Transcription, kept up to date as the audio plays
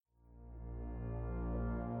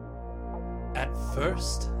At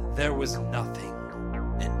first, there was nothing.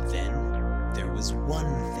 And then there was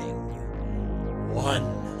one thing.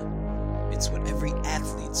 One. It's what every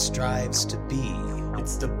athlete strives to be.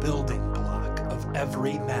 It's the building block of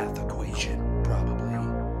every math equation, probably.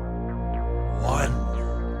 One.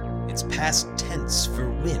 It's past tense for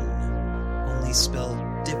win, only spelled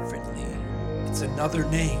differently. It's another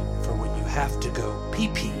name for when you have to go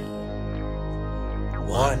pee-pee.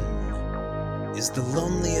 One is the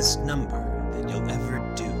loneliest number that you'll ever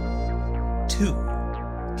do. 2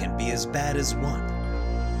 can be as bad as 1.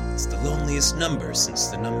 It's the loneliest number since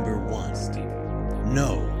the number 1. Steve.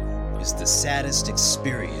 No is the saddest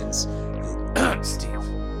experience. Steve.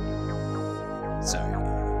 Sorry.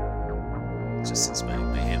 Just since my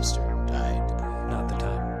hamster died. Not the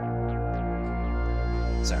time.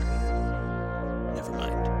 Sorry. Never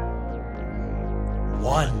mind.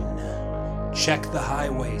 One. Check the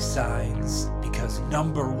highway signs, because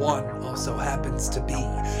number 1 also happens to be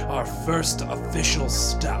our first official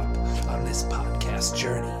stop on this podcast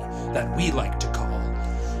journey that we like to call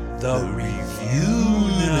the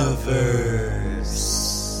Reviewniverse.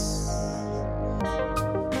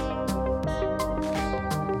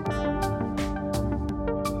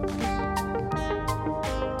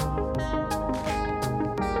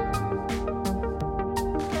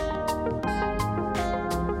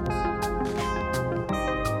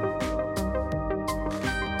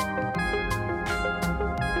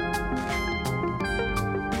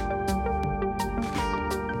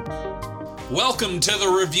 Welcome to the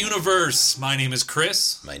Reviewniverse. My name is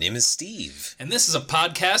Chris. My name is Steve. And this is a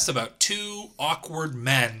podcast about 2 awkward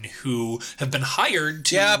men who have been hired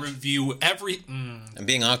to review I'm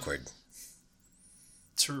being awkward.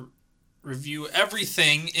 To review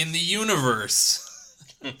everything in the universe.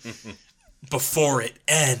 Before it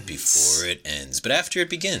ends. Before it ends. But after it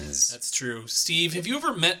begins. That's true. Steve, have you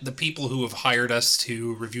ever met the people who have hired us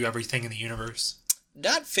to review everything in the universe?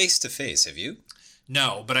 Not face to face, have you?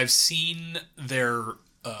 No, but I've seen them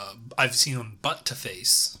butt to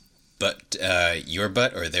face. But your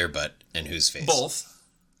butt or their butt, and whose face? Both.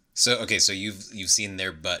 So you've seen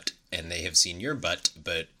their butt, and they have seen your butt,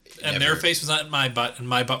 but and never... their face was not in my butt, and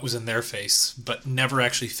my butt was in their face, but never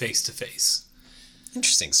actually face to face.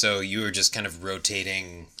 Interesting. So you were just kind of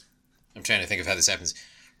rotating. I'm trying to think of how this happens.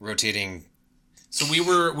 Rotating. So we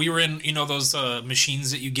were in, those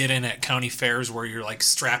machines that you get in at county fairs where you're like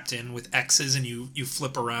strapped in with X's and you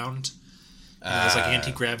flip around. Those like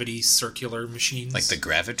anti-gravity circular machines. Like the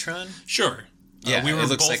Gravitron? Sure. Yeah, it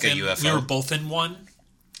looks like a UFO. We were both in one,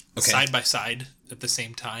 side by side at the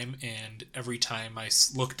same time, and every time I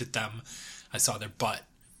looked at them, I saw their butt.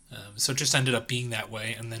 So it just ended up being that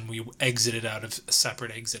way, and then we exited out of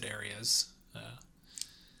separate exit areas.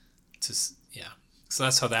 So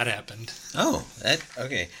that's how that happened. Oh,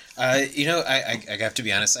 okay. I have to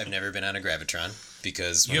be honest. I've never been on a Gravitron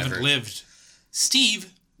because you haven't lived,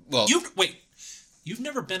 Steve. Well, you've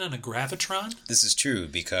never been on a Gravitron? This is true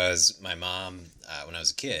because my mom, when I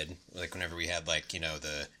was a kid, like whenever we had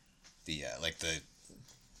the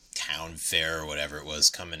town fair or whatever it was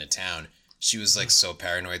come into town, she was like so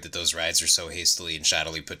paranoid that those rides are so hastily and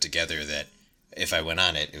shoddily put together that if I went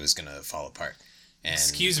on it, it was gonna fall apart. And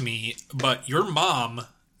excuse me, but your mom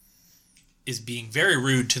is being very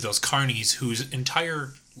rude to those carnies whose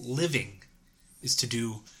entire living is to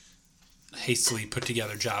do hastily put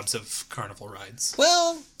together jobs of carnival rides.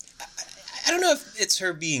 Well, I don't know if it's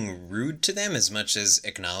her being rude to them as much as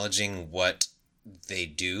acknowledging what they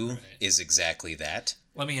do is exactly that.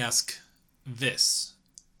 Let me ask this.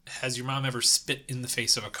 Has your mom ever spit in the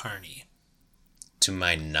face of a carny? To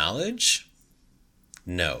my knowledge,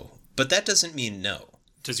 no. But that doesn't mean no.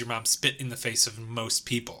 Does your mom spit in the face of most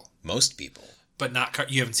people? Most people. But not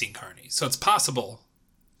you haven't seen carnies. So it's possible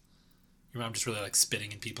your mom just really likes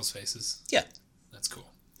spitting in people's faces. Yeah. That's cool.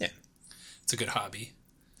 Yeah. It's a good hobby.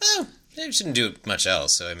 Oh, they shouldn't do much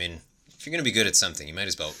else. So, I mean, if you're going to be good at something, you might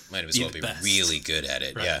as well be really good at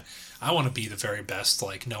it. Right. Yeah. I want to be the very best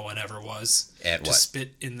like no one ever was. At what? To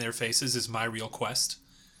spit in their faces is my real quest.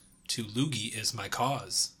 To loogie is my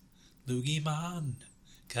cause. Loogie man.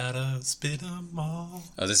 Gotta spit 'em all.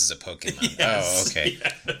 Oh, this is a Pokemon. Yes, oh, okay.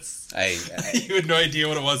 Yes. You had no idea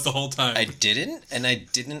what it was the whole time. I didn't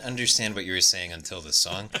understand what you were saying until the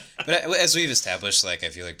song. But as we've established, I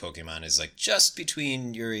feel like Pokemon is just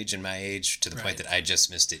between your age and my age to the point that I just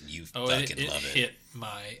missed it and you fucking love it. Hit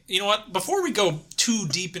my... You know what? Before we go too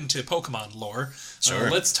deep into Pokemon lore, sure.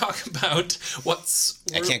 Let's talk about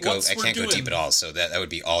I can't go deep at all, so that would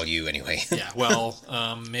be all you anyway. Yeah, well,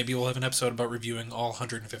 maybe we'll have an episode about reviewing all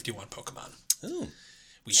 151 Pokemon. Ooh.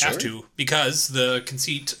 We have to, because the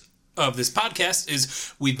conceit of this podcast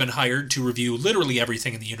is we've been hired to review literally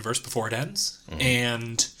everything in the universe before it ends. Mm-hmm.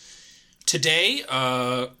 And today,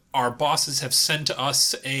 our bosses have sent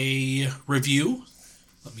us a review.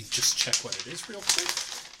 Let me just check what it is real quick.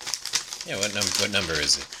 Yeah, what number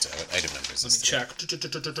is it? What item number is this? Let me check.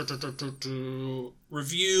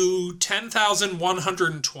 Review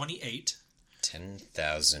 10,128.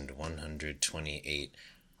 10,128.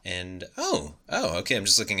 And, okay, I'm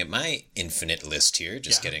just looking at my infinite list here,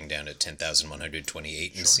 getting down to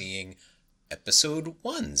 10,128 and seeing episode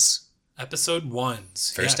 1s. Episode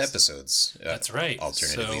 1s. First episodes. That's right.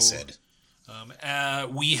 Alternatively said.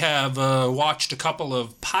 We have watched a couple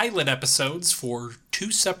of pilot episodes for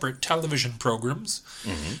 2 separate television programs.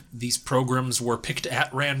 Mm-hmm. These programs were picked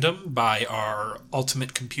at random by our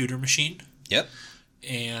ultimate computer machine. Yep.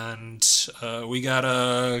 And we got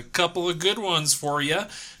a couple of good ones for you.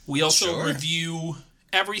 We also review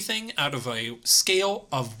everything out of a scale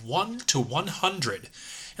of 1 to 100.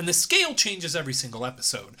 And the scale changes every single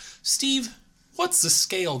episode. Steve, what's the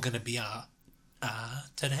scale going to be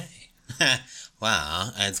today?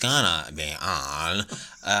 Well, it's gonna be on.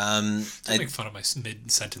 Don't make fun of my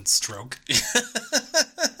mid-sentence stroke.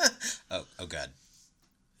 Oh God.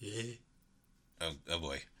 Yeah. Oh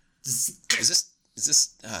boy. Is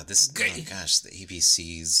this? Oh gosh, the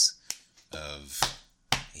ABCs of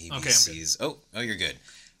ABCs. Okay, oh, you're good.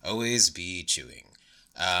 Always be chewing.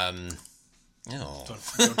 No. Don't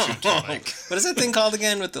chew too much. What is that thing called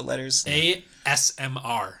again with the letters?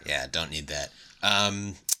 ASMR. Yeah, don't need that.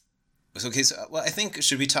 Okay, so I think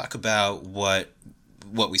should we talk about what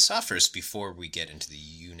we saw first before we get into the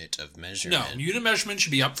unit of measurement? No, unit measurement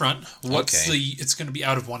should be up front. It's going to be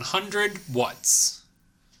out of 100 what's?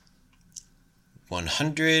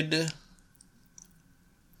 100.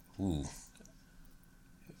 Ooh.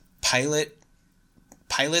 Pilots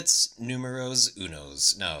numeros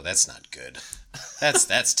unos. No, that's not good.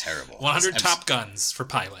 That's terrible. 100 Top Guns for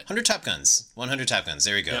pilot. 100 Top Guns. 100 Top Guns.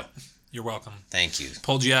 There we go. Yep. You're welcome. Thank you.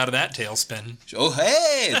 Pulled you out of that tailspin. Oh,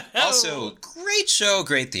 hey! Also, great show,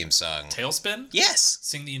 great theme song. Tailspin? Yes.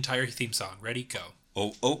 Sing the entire theme song. Ready, go.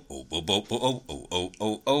 Oh, oh, oh, oh, oh, oh, oh, oh,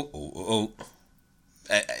 oh, oh, oh, oh.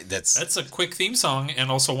 That's a quick theme song,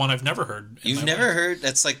 and also one I've never heard. You've never heard?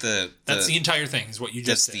 That's like that's the entire thing, is what you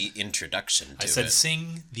just said. That's the introduction to it. I said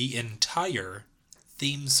sing the entire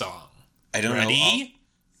theme song. I don't know. Ready?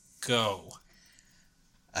 Go.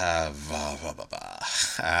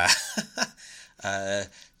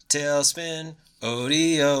 Tailspin,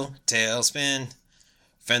 ODO, tailspin,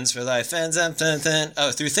 friends for life, friends and thin.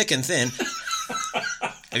 Oh, through thick and thin.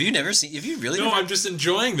 Have you really? No, I'm just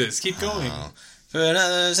enjoying this. Keep going. For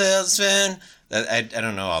another tailspin. I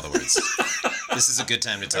don't know all the words. This is a good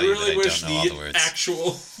time to tell you that I don't know all the words.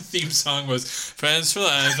 Actual theme song was Friends for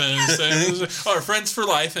Life or Friends for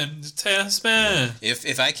Life and Tailspin.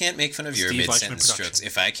 If I can't make fun of your mid-sentence strokes,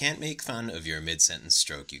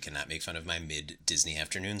 you cannot make fun of my mid-Disney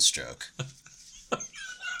afternoon stroke.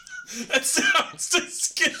 That sounds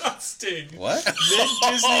disgusting. What?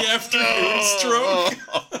 Mid-Disney afternoon stroke?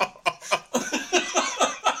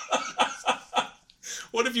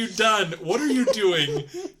 What have you done? What are you doing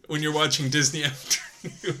when you're watching Disney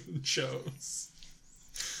afternoon shows?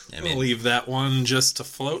 I'm going to leave that one just to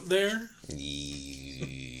float there.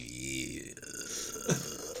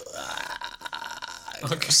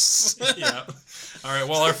 Okay. Yeah. All right.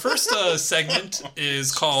 Well, our first segment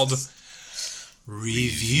is called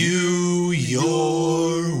Review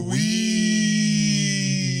Your Week.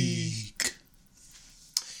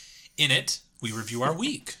 In it, we review our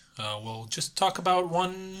week. We'll just talk about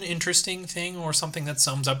one interesting thing or something that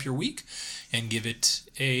sums up your week and give it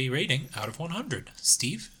a rating out of 100.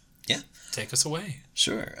 Steve? Yeah? Take us away.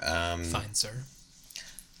 Sure. Fine, sir.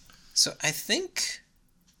 So I think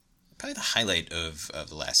probably the highlight of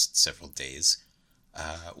the last several days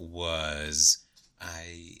was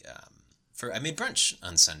I made brunch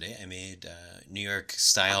on Sunday. I made New York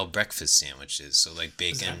style breakfast sandwiches. So like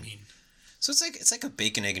bacon. What does that mean? So it's like a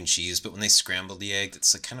bacon, egg, and cheese, but when they scramble the egg,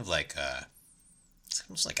 it's like kind of like it's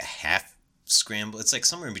almost like a half scramble. It's like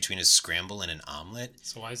somewhere in between a scramble and an omelet.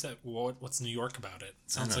 So why is that? What's New York about it?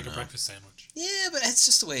 Sounds like a breakfast sandwich. Yeah, but it's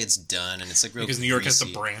just the way it's done, and it's like real. Because New York has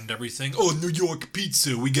to brand everything. Oh, New York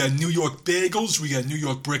pizza. We got New York bagels. We got New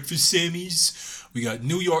York breakfast sammies. We got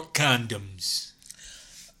New York condoms.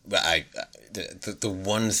 But the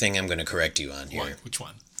one thing I'm going to correct you on here. Which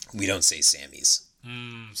one? We don't say Sammys.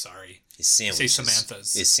 Sorry. It's sandwiches. Say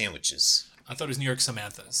Samantha's. It's sandwiches. I thought it was New York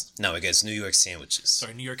Samantha's. No, I guess New York sandwiches.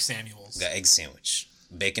 Sorry, New York Samuel's. We got egg sandwich.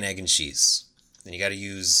 Bacon, egg, and cheese. Then you got to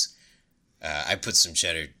use... I put some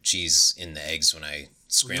cheddar cheese in the eggs when I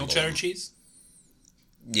scramble Real cheddar them. Cheese?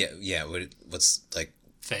 Yeah. What's like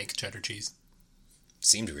Fake cheddar cheese.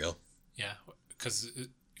 seemed real? Yeah, because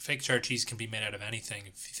fake cheddar cheese can be made out of anything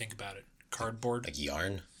if you think about it. Cardboard, Like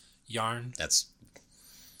yarn. yarn, That's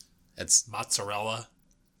mozzarella.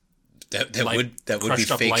 that light, would be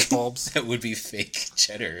crushed up fake light bulbs. That would be fake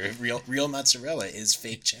cheddar. Real mozzarella is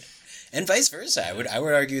fake cheddar, and vice versa. I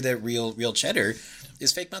would argue that real cheddar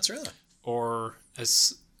is fake mozzarella. Or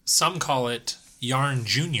as some call it, yarn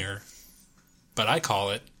junior, but I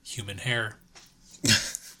call it human hair.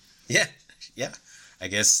 Yeah. I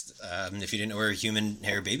guess if you didn't know where human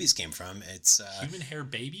hair babies came from, it's Human hair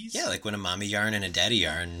babies? yeah, like when a mommy yarn and a daddy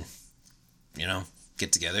yarn,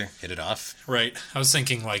 get together, hit it off. Right. I was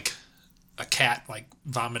thinking like a cat like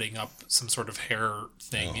vomiting up some sort of hair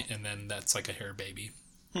thing, and then that's like a hair baby.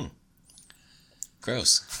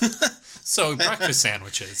 Gross. So breakfast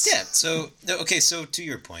sandwiches. Yeah. So okay. So to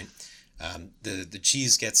your point, the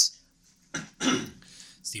cheese gets.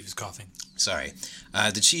 Steve is coughing. Sorry.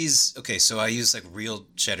 The cheese. Okay. So I use like real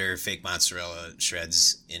cheddar, fake mozzarella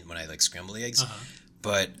shreds when I like scramble the eggs.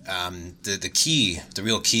 But the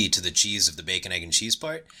real key to the cheese of the bacon, egg, and cheese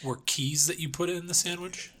part were keys that you put in the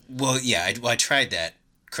sandwich. Well, yeah. I tried that.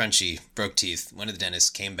 Crunchy, broke teeth. Went to the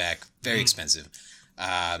dentist. Came back. Very expensive.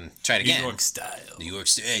 Tried again. New York style.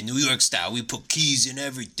 New York style. We put keys in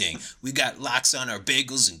everything. We got locks on our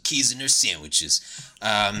bagels and keys in our sandwiches.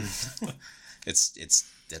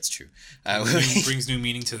 That's true. Brings new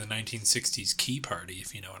meaning to the 1960s key party,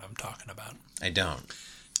 if you know what I'm talking about. I don't.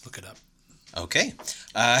 Look it up. Okay.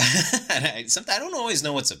 I don't always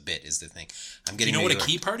know what's a bit is the thing. I'm getting. Do you know what a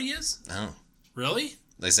key party is? Oh. Really?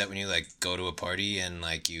 Is that when you like go to a party and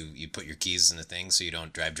like you put your keys in the thing so you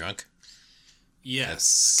don't drive drunk?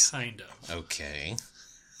 Yes, kind of. Okay.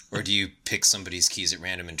 Or do you pick somebody's keys at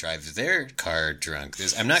random and drive their car drunk?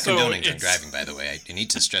 I'm not condoning drunk driving, by the way. I need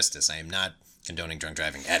to stress this. I am not condoning drunk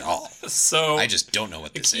driving at all. So I just don't know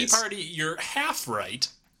what this is. A key party, you're half right.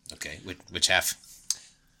 Okay, which half?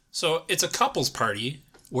 So it's a couples party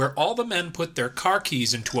where all the men put their car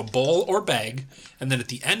keys into a bowl or bag, and then at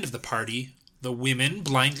the end of the party, the women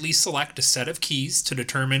blindly select a set of keys to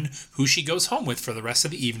determine who she goes home with for the rest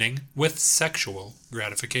of the evening with sexual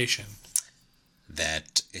gratification.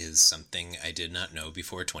 That is something I did not know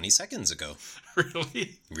before 20 seconds ago.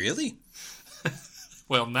 Really? Really?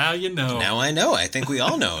 Well, now you know. Now I know. I think we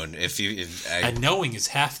all know. And knowing is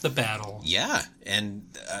half the battle. Yeah, and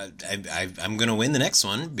I'm going to win the next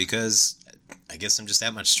one because I guess I'm just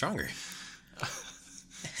that much stronger.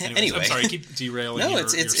 Anyway, I'm sorry, I keep derailing your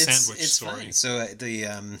sandwich it's story. Fine. So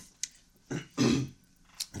I'm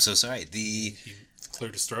so sorry. He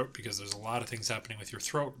cleared his throat because there's a lot of things happening with your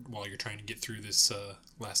throat while you're trying to get through this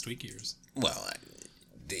last week of yours. Well,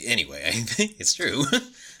 anyway, I think it's true.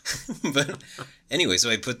 But anyway, so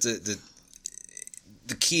I put the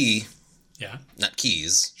key, not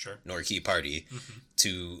keys, sure, nor key party,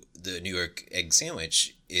 to the New York egg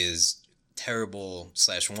sandwich is terrible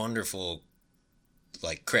 / wonderful,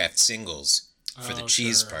 like Kraft singles for the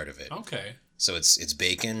cheese part of it. Okay. So it's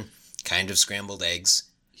bacon, kind of scrambled eggs,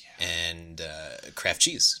 and Kraft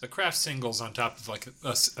cheese. The Kraft singles on top of like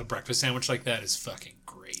a breakfast sandwich like that is fucking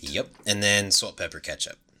great. Yep, and then salt, pepper,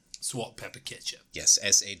 ketchup. Salt, pepper, ketchup. Yes,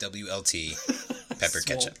 SAWLT, pepper,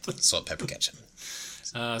 ketchup. Salt, pepper, ketchup.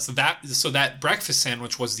 So that breakfast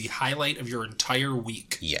sandwich was the highlight of your entire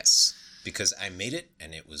week. Yes, because I made it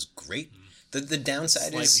and it was great. The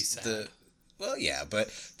downside Slightly is sad. but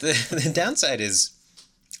the downside is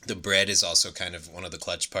the bread is also kind of one of the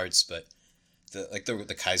clutch parts. But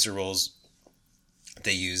the Kaiser rolls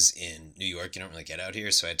they use in New York, you don't really get out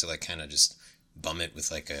here, so I had to like kind of just bum it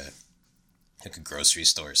with like a grocery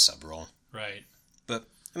store sub roll. Right. But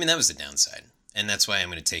I mean that was the downside, and that's why I'm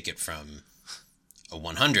going to take it from a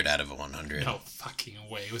 100 out of a 100. No fucking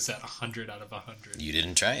way. Was that 100 out of 100? You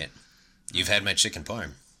didn't try it. You've had my chicken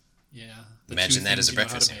parm. Yeah. Imagine that as a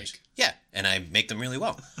breakfast sandwich. Yeah, and I make them really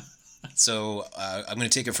well. So I'm going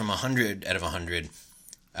to take it from 100 out of 100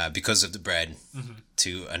 because of the bread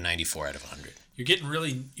to a 94 out of 100.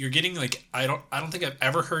 You're getting like, I don't think I've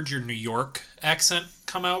ever heard your New York accent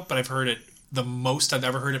come out, but I've heard it the most I've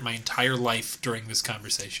ever heard it my entire life during this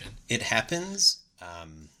conversation. It happens.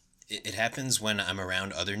 It happens when I'm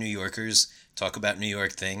around other New Yorkers, talk about New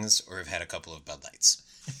York things, or have had a couple of Bud Lights.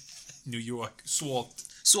 New York, salt.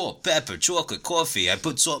 Salt, pepper, chocolate, coffee. I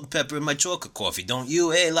put salt and pepper in my chocolate coffee. Don't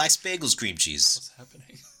you? Hey, likes bagels, cream cheese. What's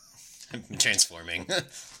happening? I'm transforming.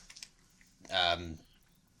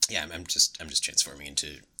 Yeah, I'm just transforming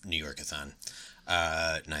into New Yorkathon.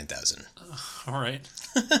 9,000. All right.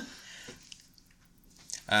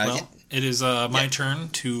 Well, it is my turn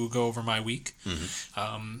to go over my week.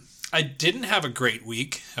 I didn't have a great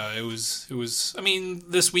week. It was. I mean,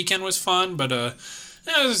 this weekend was fun, but I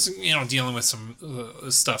was, dealing with some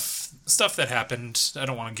stuff that happened. I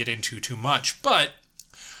don't want to get into too much, but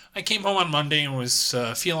I came home on Monday and was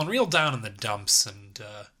feeling real down in the dumps, and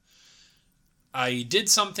I did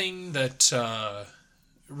something that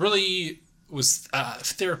really was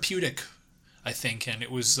therapeutic, I think, and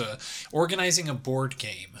it was organizing a board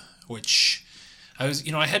game, which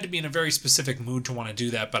I had to be in a very specific mood to want to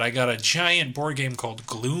do that, but I got a giant board game called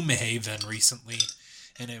Gloomhaven recently,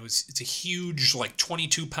 and it's a huge,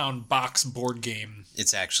 22-pound box board game.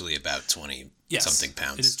 It's actually about 20 something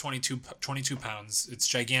pounds. It is 22 pounds. It's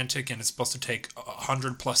gigantic, and it's supposed to take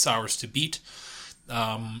 100+ hours to beat.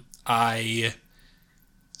 I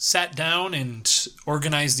sat down and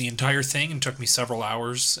organized the entire thing, and took me several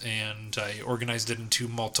hours, and I organized it into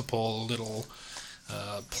multiple little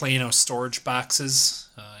Plano storage boxes,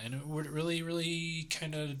 and it really, really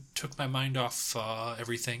kind of took my mind off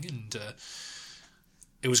everything, and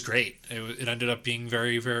it was great. It ended up being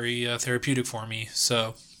very, very therapeutic for me.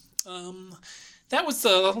 So that was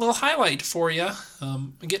the little highlight for you.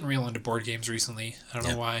 I'm getting real into board games recently. I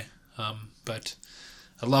don't know why, but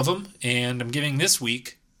I love them, and I'm giving this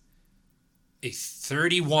week a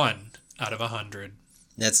 31 out of 100.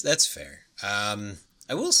 That's fair.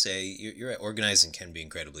 I will say, you're right, organizing can be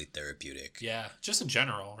incredibly therapeutic. Yeah, just in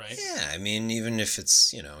general, right? Yeah, I mean, even if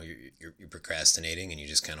it's, you're procrastinating and you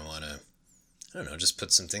just kind of want to, I don't know, just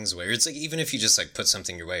put some things away. Or it's like, even if you just, put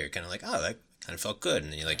something your way, you're kind of like, oh, that kind of felt good.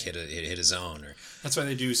 And then you, hit a zone. Or That's why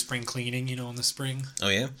they do spring cleaning, in the spring. Oh,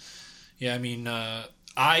 yeah? Yeah, I mean,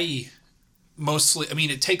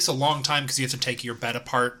 it takes a long time because you have to take your bed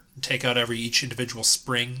apart, take out each individual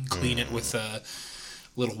spring, clean it with a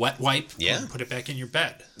little wet wipe, and put it back in your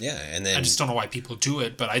bed. Yeah, and then I just don't know why people do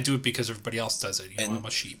it, but I do it because everybody else does it. I'm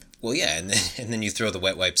a sheep. Well, yeah, and then you throw the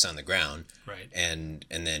wet wipes on the ground, right? And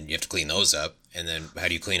then you have to clean those up, and then how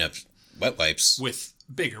do you clean up wet wipes? With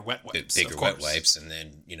bigger wet wipes. Bigger wet wipes, and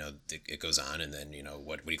then it goes on, and then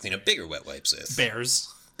what do you clean up bigger wet wipes with? Bears.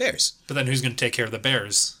 But then who's going to take care of the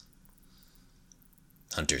bears?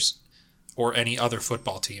 Hunters. Or any other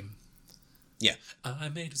football team. Yeah. I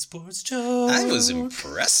made a sports joke. That was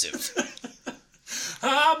impressive.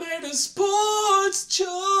 I made a sports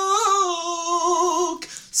joke.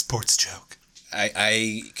 Sports joke.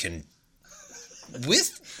 I can,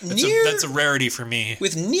 that's a rarity for me.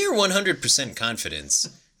 With near 100% confidence,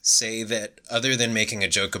 say that other than making a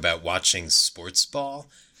joke about watching sports ball.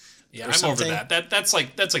 Yeah, I'm over that. That's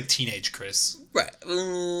like teenage Chris. Right.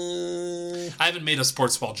 I haven't made a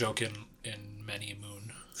sports ball joke in many a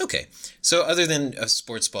moon. Okay, so other than a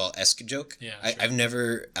sports ball-esque joke, sure. I've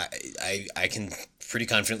never, I can pretty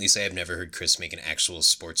confidently say I've never heard Chris make an actual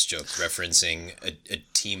sports joke referencing a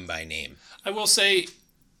team by name. I will say,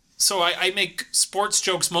 so I make sports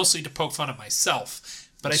jokes mostly to poke fun at myself,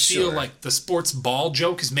 but I feel like the sports ball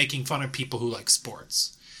joke is making fun of people who like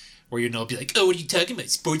sports. Where, be like, oh, what are you talking about?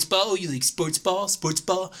 Sports ball? Oh, you like sports ball? Sports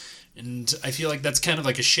ball? And I feel like that's kind of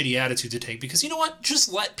like a shitty attitude to take because you know what? Just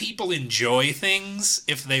let people enjoy things.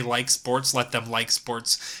 If they like sports, let them like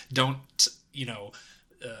sports. Don't,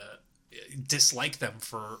 dislike them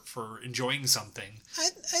for enjoying something. I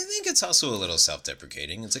think it's also a little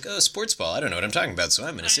self-deprecating. It's like, oh, sports ball. I don't know what I'm talking about, so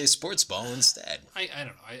I'm going to say sports ball instead. I don't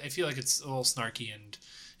know. I feel like it's a little snarky, and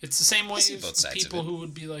it's the same way with people who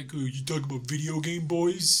would be like, oh, you talking about video game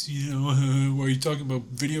boys? Why are you talking about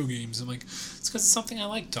video games? I'm like, it's because it's something I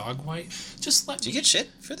like, dog. Why? Just let me. Do you get shit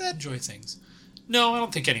for that? Enjoy things. No, I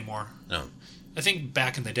don't think anymore. No. I think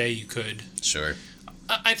back in the day you could. Sure.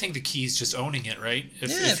 I think the key is just owning it, right?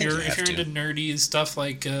 If you're into nerdy stuff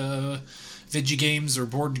like video games or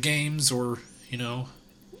board games or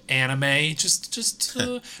anime, just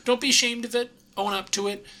don't be ashamed of it. Own up to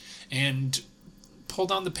it, and pull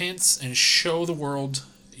down the pants and show the world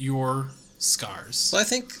your scars. Well, I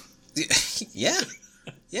think, yeah,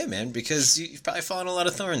 man, because you've probably fallen a lot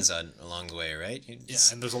of thorns along the way, right? Yeah,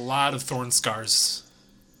 and there's a lot of thorn scars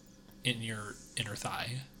in your inner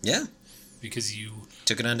thigh. Yeah. Because you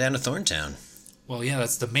took it on down to Thorntown. Well, yeah,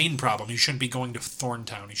 that's the main problem. You shouldn't be going to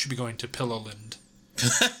Thorntown. You should be going to Pillowland.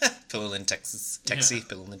 Pillowland, Texas.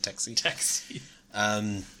 Pillowland, Texas. Texas.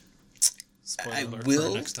 Spoiler alert for our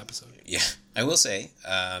next episode. Yeah, I will say,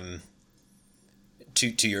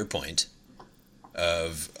 to your point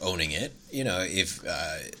of owning it, if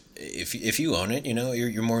you own it,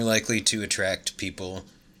 you're more likely to attract people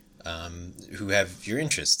who have your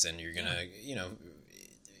interests, and you're gonna,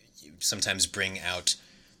 sometimes bring out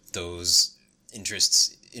those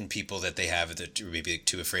interests in people that they have that are maybe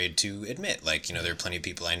too afraid to admit. Like, there are plenty of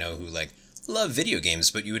people I know who love video games,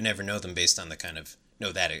 but you would never know them based on the kind of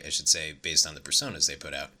know that, I should say, based on the personas they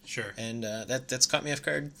put out. Sure. And that's caught me off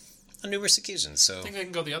guard on numerous occasions. So I think I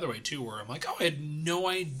can go the other way too, where I'm like, oh, I had no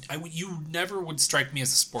idea. You never would strike me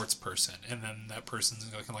as a sports person, and then that person's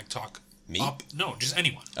going to like talk me. Up. No, just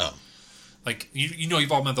anyone. Oh. Like, you know,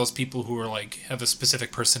 you've all met those people who are like have a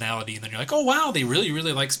specific personality, and then you're like, oh wow, they really,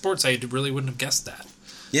 really like sports. I really wouldn't have guessed that.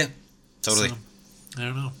 Yeah, totally. So, I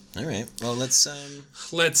don't know. All right. Well, let's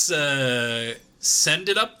send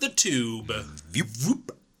it up the tube.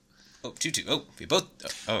 Whoop. Oh, tutu. Oh, we both.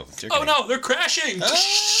 Oh, oh no, they're crashing.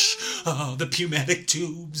 Oh, the pneumatic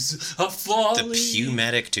tubes are falling. The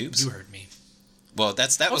pneumatic tubes. You heard me. Well,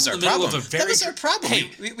 that was our problem. That was our problem. Hey,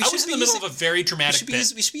 I was in the middle of a very dramatic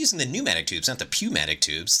bit. We should be using the pneumatic tubes, not the pneumatic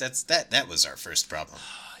tubes. That was our first problem.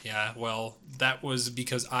 Yeah, well, that was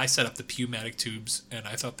because I set up the pneumatic tubes, and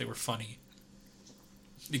I thought they were funny.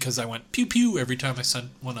 Because I went pew pew every time I sent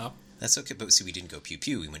one up. That's okay, but see, we didn't go pew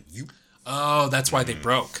pew. We went you. Oh, that's why they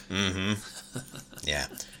broke. Mm-hmm. Yeah.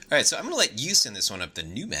 All right, so I'm going to let you send this one up the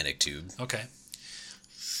pneumatic tube. Okay.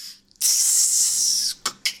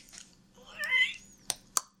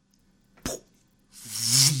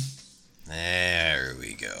 There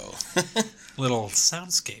we go. Little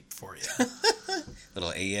soundscape for you.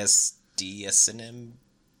 Little ASDSNM.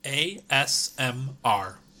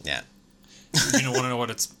 ASMR. Yeah. You want to know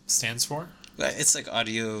what it stands for? Well, it's like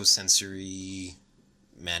audio sensory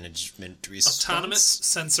management response. Autonomous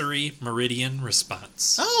sensory meridian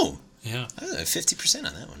response. Oh. Yeah. 50%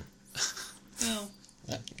 on that one. Well,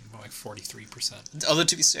 more like 43%. Although,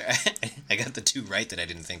 to be fair, I got the two right that I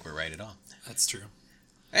didn't think were right at all. That's true.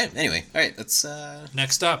 All right, anyway. All right, let's...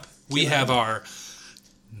 Next up, we have our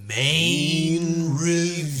main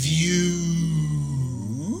review.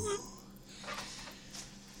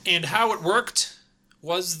 And how it worked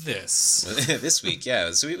was this. This week,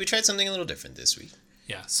 yeah. So we tried something a little different this week.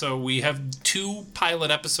 Yeah, so we have 2 pilot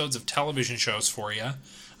episodes of television shows for you.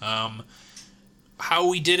 How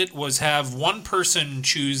we did it was have one person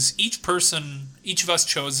choose, each of us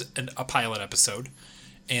chose a pilot episode,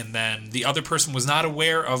 and then the other person was not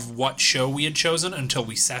aware of what show we had chosen until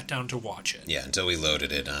we sat down to watch it. Yeah, until we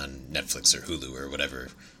loaded it on Netflix or Hulu or whatever.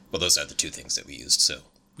 Well, those are the 2 things that we used, so...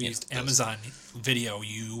 We used Amazon Video,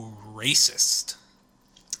 you racist.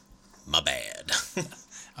 My bad.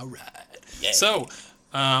 All right. Yeah. So,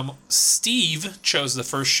 Steve chose the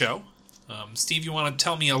first show. Steve, you want to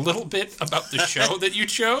tell me a little bit about the show that you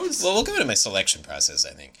chose? Well, we'll go into my selection process,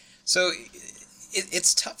 I think. So,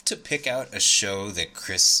 it's tough to pick out a show that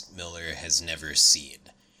Chris Miller has never seen.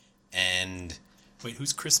 And... Wait,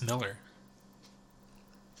 who's Chris Miller?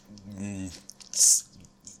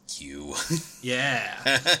 You.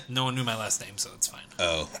 Yeah. No one knew my last name, so it's fine.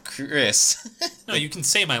 Oh, Chris. No, you can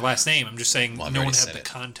say my last name. I'm just saying well, no one had the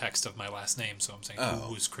context of my last name, so I'm saying,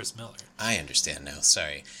 who is Chris Miller? I understand now.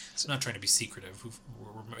 Sorry. I'm not trying to be secretive.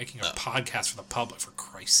 We're making a podcast for the public, for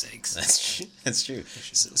Christ's sakes. That's true.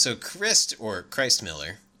 So Chris, or Christ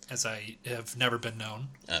Miller, as I have never been known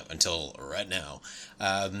until right now,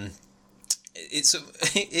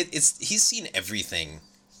 he's seen everything,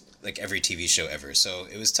 like every TV show ever. So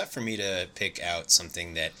it was tough for me to pick out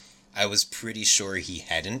something that I was pretty sure he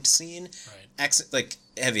hadn't seen. Right. Accent, like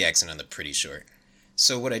heavy accent on the pretty sure.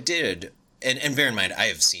 So what I did, and bear in mind, I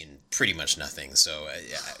have seen pretty much nothing. So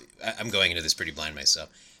I'm going into this pretty blind myself.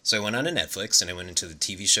 So I went on to Netflix and I went into the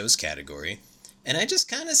TV shows category, and I just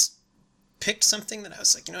kind of picked something that I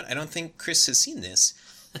was like, you know what, I don't think Chris has seen this.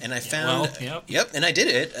 And I found, yep, and I did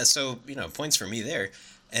it. So, points for me there.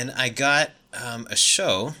 And I got a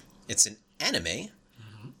show. It's an anime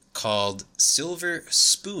called Silver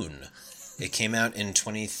Spoon. It came out in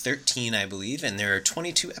 2013, I believe, and there are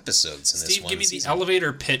 22 episodes in this one Steve, give me season. the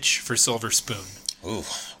elevator pitch for Silver Spoon. Ooh,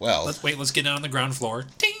 well. Let's get down on the ground floor.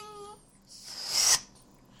 Ding!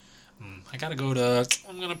 I gotta go to...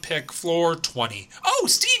 I'm gonna pick floor 20. Oh,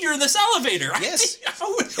 Steve, you're in this elevator! Yes.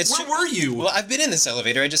 Where were you? Well, I've been in this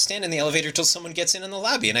elevator. I just stand in the elevator till someone gets in the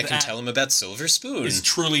lobby, and I can tell them about Silver Spoon. It's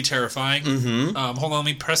truly terrifying. Mm-hmm. Hold on, let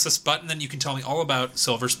me press this button, then you can tell me all about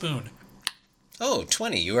Silver Spoon. Oh,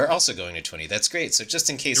 20. You are also going to 20. That's great. So just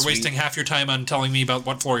in case you're wasting half your time on telling me about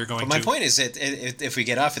what floor you're going to. My point is that if we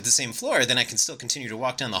get off at the same floor, then I can still continue to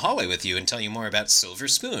walk down the hallway with you and tell you more about Silver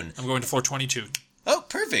Spoon. I'm going to floor 22. Oh,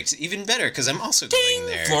 perfect. Even better, because I'm also going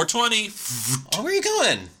there. Floor 20. Oh, where are you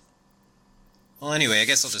going? Well, anyway, I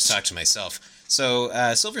guess I'll just talk to myself. So,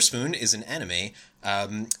 Silver Spoon is an anime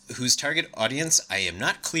whose target audience I am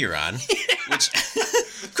not clear on. Which,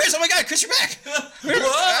 Chris, oh my God, Chris, you're back!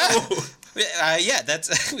 Whoa! Yeah,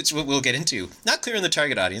 that's which we'll get into. Not clear on the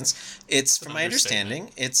target audience. It's, from my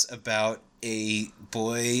understanding, it's about a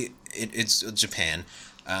boy. It's Japan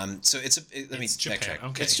So let me Japan. backtrack.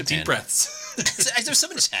 Okay. It's Japan. Deep breaths. There's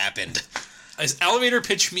something just happened. Elevator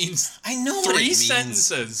pitch means I know what it three means.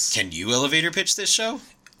 sentences. Can you elevator pitch this show?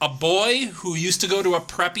 A boy who used to go to a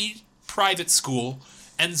preppy private school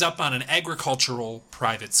ends up on an agricultural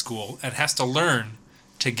private school and has to learn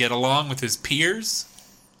to get along with his peers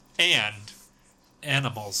and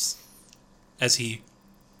animals as he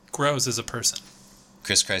grows as a person.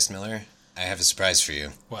 Chris Christ Miller, I have a surprise for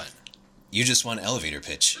you. What? You just won elevator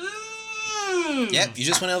pitch. Yep, you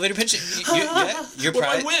just won elevator pitch. Your What do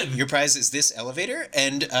I prize. win? Your prize is this elevator,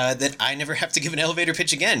 and that I never have to give an elevator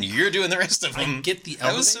pitch again. You're doing the rest of them. I get the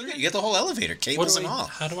That was so elevator? good. You get the whole elevator, cables and all.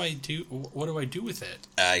 How do I do? What do I do with it?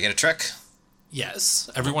 You got a truck, Yes,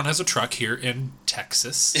 everyone has a truck here in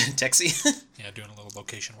Texas. taxi. Yeah, doing a little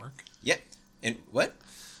location work. Yep. And what?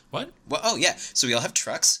 What? Well, oh yeah. So we all have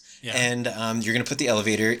trucks, Yeah. and you're gonna put the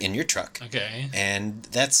elevator in your truck, Okay. and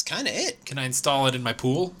that's kind of it. Can I install it in my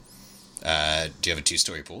pool? Do you have a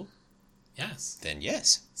 2-story pool? Yes. Then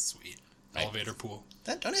yes. Sweet. Right. Elevator pool.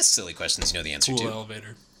 Don't ask silly questions. You know the answer Pool to.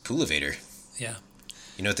 elevator. Pool elevator. Yeah.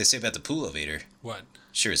 You know what they say about the pool elevator? What?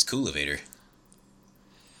 Sure, it's cool elevator.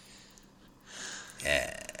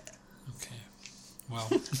 Yeah. Okay. Well,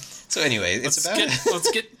 So anyway, let's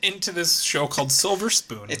get into this show called Silver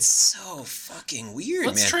Spoon. It's so fucking weird,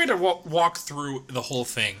 Let's man. try to walk through the whole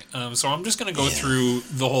thing. So I'm just going to go through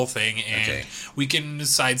the whole thing, and we can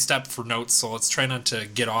sidestep for notes. So let's try not to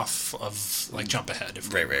get off of, jump ahead.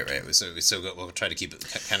 If we Right. So we'll try to keep it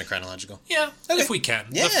kind of chronological. Yeah, Okay. if we can.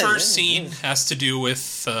 Yeah, the first yeah, scene has to do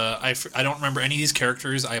with I don't remember any of these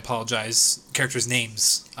characters. I apologize. Characters'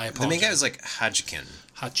 names. I apologize. The main guy was like Hajkin.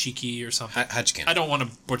 Hachiki or something. Hajkin. I don't want to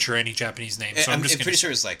butcher any Japanese names, so I'm pretty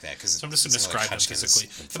sure it's like that. So I'm just going to describe him physically.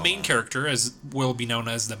 The main character will be known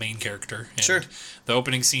as the main character. And Sure. The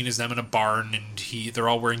opening scene is them in a barn, and they're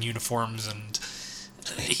all wearing uniforms, and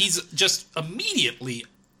he's just immediately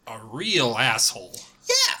a real asshole.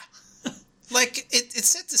 Yeah. Like, it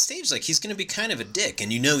set the stage like he's going to be kind of a dick,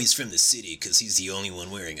 and you know he's from the city because he's the only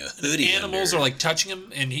one wearing a hoodie. Animals under. are touching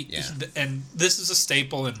him, and and this is a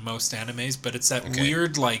staple in most animes, but it's that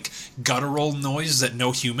weird guttural noise that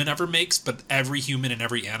no human ever makes, but every human in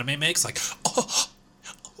every anime makes, This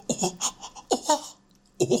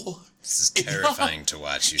is terrifying to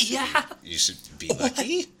watch. You should be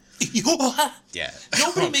lucky. Yeah.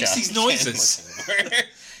 Nobody makes these noises.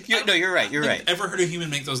 No, you're right. You're right. I've never heard a human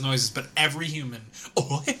make those noises, but every human.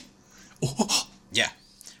 Yeah.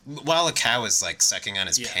 While a cow is sucking on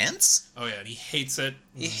his pants. Oh yeah, and he hates it.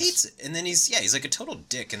 He hates it, and then he's like a total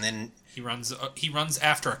dick, and then he runs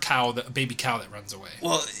after a baby cow that runs away.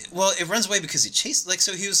 Well, it runs away because it chased.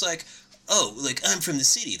 So he was like, "Oh, I'm from the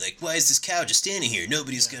city. Why is this cow just standing here?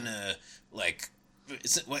 Nobody's gonna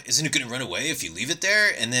Isn't it gonna run away if you leave it there?"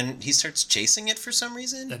 And then he starts chasing it for some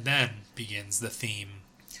reason. And then begins the theme.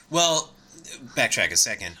 Well, backtrack a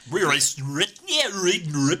second.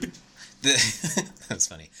 That's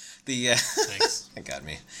funny. Thanks. That got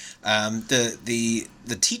me.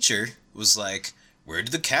 The teacher was like, "Where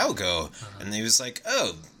did the cow go?" And he was like,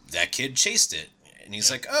 "Oh, that kid chased it." And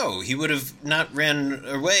he's like, "Oh, he would have not ran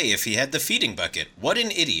away if he had the feeding bucket. What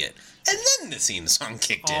an idiot!" And then the theme song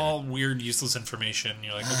kicked in. All weird, useless information.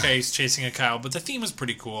 You're like, okay, he's chasing a cow, but the theme was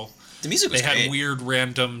pretty cool. The music was great. They had weird,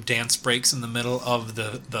 random dance breaks in the middle of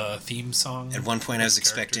the theme song. At one point, I was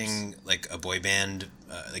expecting a boy band,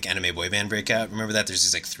 anime boy band breakout. Remember that?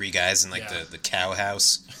 There's these 3 guys in the cow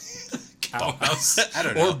house. Cow house? I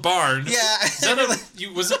don't know. Or barn. Yeah.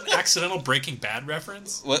 Was it an accidental Breaking Bad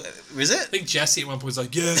reference? What was it? I think Jesse at one point was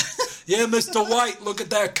like, yeah, Mr. White, look at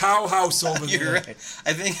that cow house over there. You're right.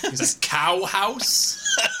 I think He's like, cow house?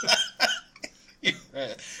 You're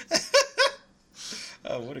right.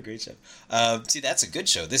 Oh, what a great show. See, that's a good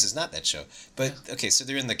show. This is not that show. But, okay, so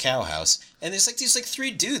they're in the cow house, and there's these 3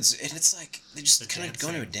 dudes, and it's they're just kind of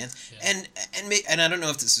going to a dance. Yeah. And I don't know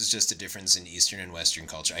if this is just a difference in Eastern and Western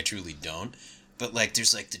culture. I truly don't. But,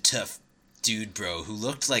 there's the tough dude bro who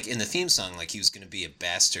looked in the theme song he was going to be a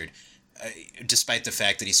bastard, despite the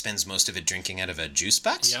fact that he spends most of it drinking out of a juice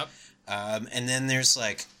box. Yep. And then there's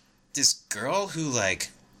this girl who I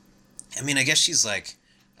guess she's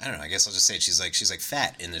I don't know. I guess I'll just say she's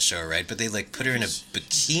fat in the show, right? But they put her in a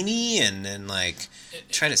bikini and then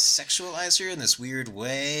try to sexualize her in this weird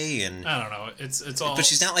way. And I don't know. It's all. But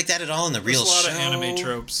she's not like that at all in the real show. There's a lot of anime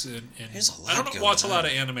tropes. There's a lot. I don't watch a lot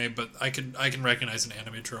of anime, but I can recognize an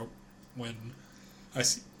anime trope when I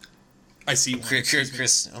see one.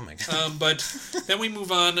 Chris. Oh my god. But then we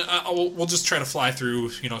move on. We'll just try to fly through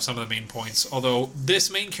some of the main points. Although this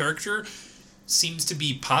main character seems to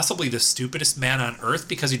be possibly the stupidest man on Earth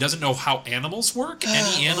because he doesn't know how animals work,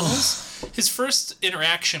 any animals. His first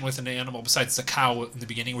interaction with an animal, besides the cow in the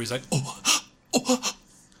beginning, where he's like,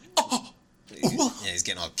 Yeah, he's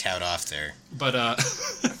getting all cowed off there. But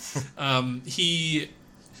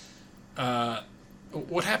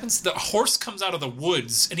what happens? The horse comes out of the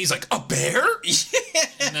woods, and he's like, a bear?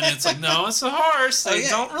 And then it's like, no, it's a horse. They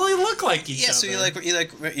don't really look like each other. Yeah, so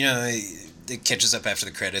it catches up after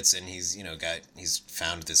the credits, and he's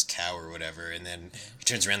found this cow or whatever, and then he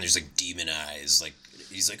turns around, there's like demon eyes, like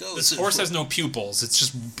he's like, oh, this horse has no pupils. It's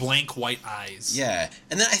just blank white eyes. Yeah,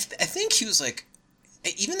 and then I think he was like,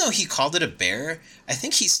 even though he called it a bear, I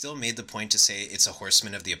think he still made the point to say it's a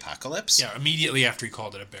horseman of the apocalypse. Yeah, immediately after he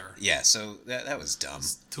called it a bear. Yeah, so that was dumb.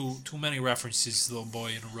 Too many references to the little boy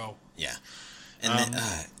in a row. Yeah. And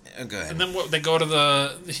then, go ahead. And then they go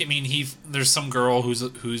to there's some girl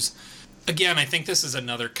who's, again, I think this is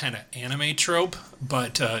another kind of anime trope,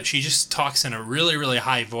 but she just talks in a really, really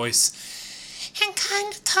high voice. And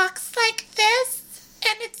kind of talks like this,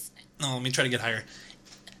 and it's... No, let me try to get higher.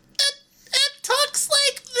 It talks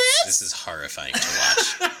like this. This is horrifying to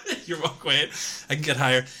watch. You're welcome. Wait, I can get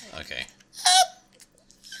higher. Okay.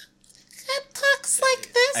 It talks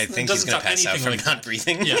like this. I think he's going to pass out from not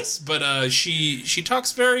breathing. Yes, but she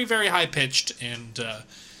talks very, very high-pitched, and...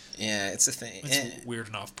 yeah, it's a thing. It's weird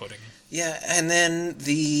and off-putting. Yeah, and then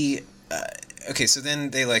okay, so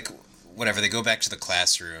then they, like... Whatever, they go back to the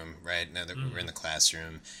classroom, right? Now that we're in the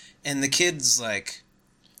classroom. And the kids, like,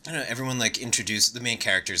 I don't know, everyone, like, the main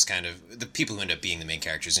characters kind of, the people who end up being the main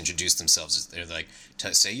characters introduce themselves. They're like,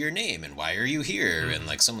 say your name and why are you here? And,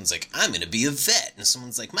 like, someone's like, I'm going to be a vet. And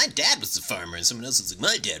someone's like, my dad was a farmer. And someone else is like,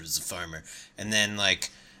 my dad was a farmer. And then, like,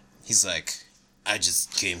 he's like, I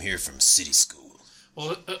just came here from city school.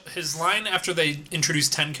 Well, his line after they introduce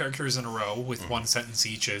 10 characters in a row with one sentence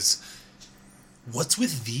each is... What's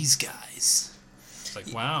with these guys? It's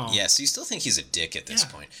like, wow. Yeah, so you still think he's a dick at this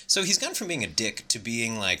point. So he's gone from being a dick to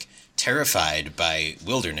being, like, terrified by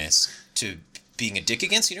wilderness to being a dick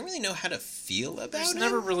again, so you don't really know how to feel about There's him.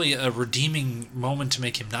 never really a redeeming moment to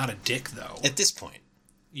make him not a dick, though. At this point.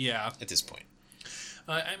 Yeah. At this point.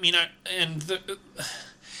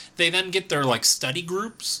 They then get their, like, study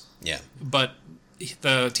groups. Yeah. But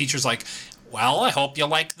the teacher's like... Well, I hope you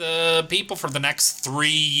like the people for the next 3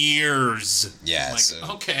 years. Yeah. I'm like,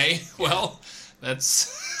 so, okay, well,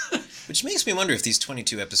 that's... Which makes me wonder if these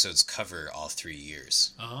 22 episodes cover all 3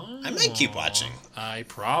 years. Oh. I might keep watching. I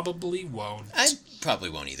probably won't. I probably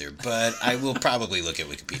won't either, but I will probably look at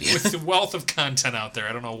Wikipedia. With the wealth of content out there,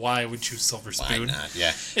 I don't know why I would choose Silver Spoon. Why not?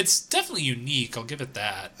 Yeah. It's definitely unique, I'll give it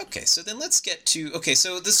that. Okay, so then let's get to... Okay,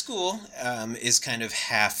 so the school is kind of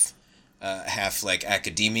half like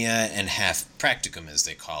academia and half practicum, as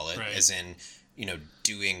they call it, right. as in,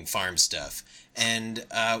 doing farm stuff. And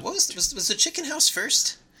what was the chicken house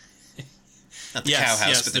first? Not the cow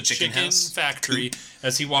house, but the chicken house. Factory. Coop.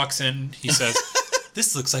 As he walks in, he says,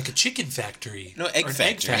 "This looks like a chicken factory." No, egg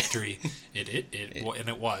factory. Egg factory.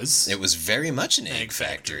 It was. It was very much an egg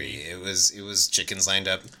factory. It was chickens lined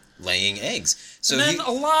up laying eggs. So and then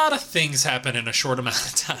a lot of things happen in a short amount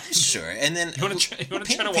of time. Sure, and then you want to try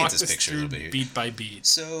to walk this picture through beat by beat.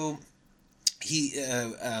 So he,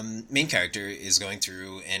 main character is going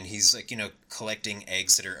through and he's like, collecting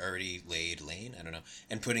eggs that are already laying, I don't know,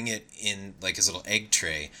 and putting it in like his little egg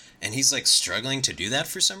tray, and he's like struggling to do that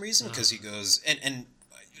for some reason because he goes and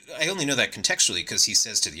I only know that contextually because he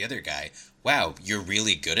says to the other guy, "Wow, you're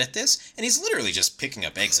really good at this," and he's literally just picking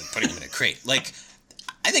up eggs and putting them in a crate, like.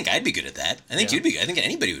 I think I'd be good at that. I think you'd be. I think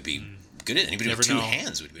anybody would be good at it. Anybody with two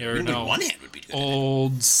hands would be. Anybody with one hand would be good.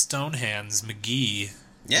 Old Stonehands McGee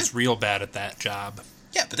was real bad at that job.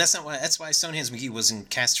 Yeah, but that's not why. That's why Stonehands McGee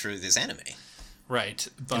wasn't cast for this anime. Right,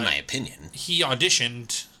 but in my opinion, he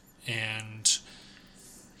auditioned and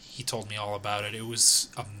he told me all about it. It was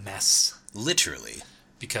a mess, literally,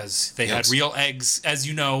 because they had real eggs. As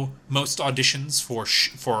you know, most auditions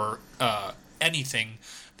for anything.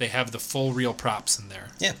 They have the full real props in there.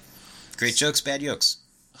 Yeah. Great jokes, bad yolks.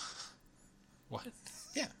 What?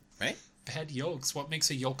 Yeah, right? Bad yolks? What makes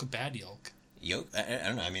a yolk a bad yolk? Yolk? I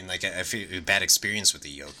don't know. I mean, like, I feel a bad experience with the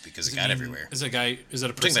yolk because it got everywhere. Is it a person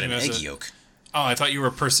I'm talking about an egg yolk. Oh, I thought you were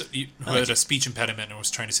a person who had a speech impediment and was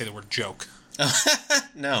trying to say the word joke.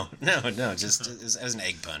 No. Just it was an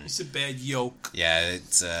egg pun. It's a bad yolk. Yeah,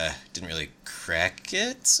 it didn't really crack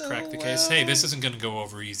it so Crack the case. Hey, this isn't going to go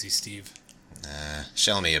over easy, Steve.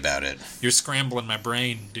 Show me about it. You're scrambling my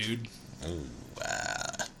brain, dude. Ooh,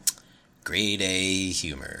 grade A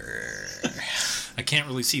humor. I can't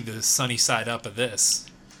really see the sunny side up of this.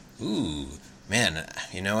 Ooh, man,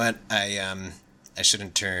 you know what? I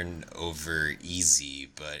turn over easy,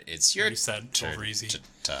 but it's your already said turn over easy. to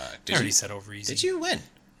talk. I already said over easy. Did you win?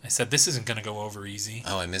 I said this isn't going to go over easy.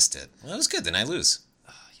 Oh, I missed it. Well, that was good. Then I lose.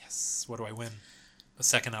 Yes. What do I win? A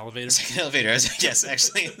second elevator? Second elevator. Yes,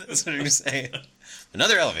 actually, that's what I'm going to say.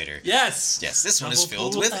 Another elevator. Yes. Yes, this one is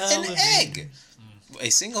filled Double with pool an egg. A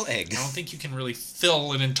single egg. I don't think you can really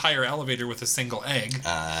fill an entire elevator with a single egg.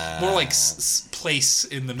 More like place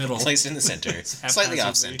in the middle. Place in the center. Slightly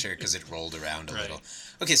off center because it rolled around a little.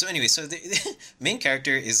 Okay, so anyway, so the main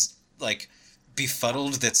character is like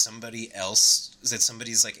befuddled that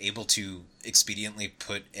somebody's like able to expediently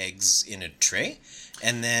put eggs in a tray,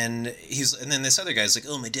 and then this other guy's like,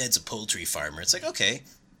 oh, my dad's a poultry farmer. It's like, okay,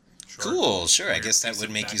 cool, sure. I guess that would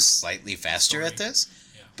make you slightly faster at this.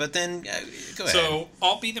 Yeah. But then go ahead. So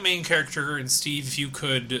I'll be the main character, and Steve, if you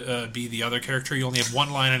could be the other character. You only have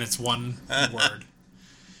one line and it's one word.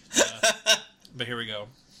 But here we go.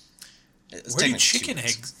 Where do chicken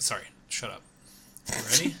eggs? Sorry, shut up. You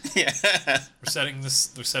ready? Yeah. We're setting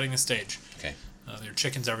the stage. Okay. There are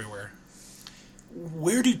chickens everywhere.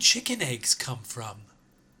 Where do chicken eggs come from?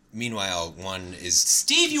 Meanwhile, one is...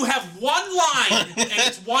 Steve, you have one line, and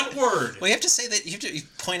it's one word. Well, you have to say that, you have to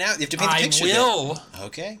point out, you have to paint the picture. I will.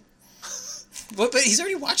 Okay. But he's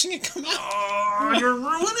already watching it come out. Oh, you're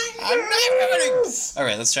ruining I'm not ruining. All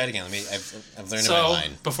right, let's try it again. I've learned my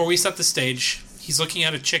line. Before we set the stage, he's looking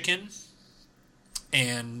at a chicken,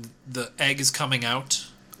 and the egg is coming out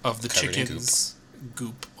of the chicken's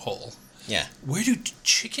goop hole. Yeah. Where do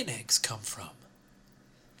chicken eggs come from?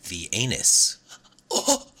 The anus.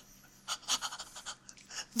 Oh,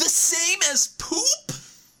 the same as poop?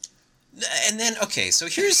 And then, okay, so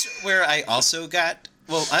here's where I also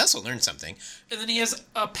learned something. And then he has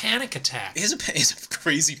a panic attack. He has a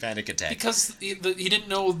crazy panic attack. Because he didn't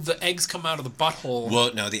know the eggs come out of the butthole.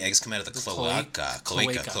 Well, no, the eggs come out of the cloaca.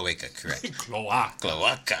 Cloaca, correct.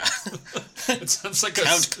 Cloaca. It sounds like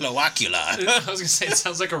Count Cloacula. I was going to say, it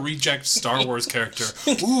sounds like a reject Star Wars character.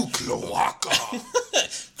 Ooh, cloaca.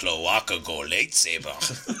 Cloaca go lightsaber.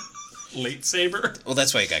 Lightsaber? Well,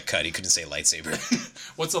 that's why he got cut. He couldn't say lightsaber.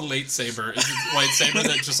 What's a lightsaber? Is it a lightsaber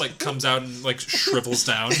that just like comes out and like shrivels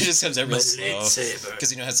down? It just comes out real slow. Lightsaber.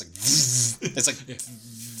 Because it's like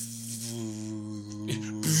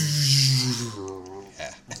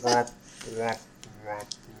yeah.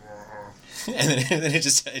 And then it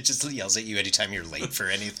just yells at you anytime you're late for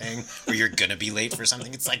anything, or you're gonna be late for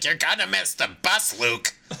something. It's like, you're gonna miss the bus,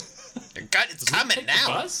 Luke. It's coming now.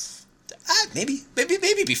 The bus? Maybe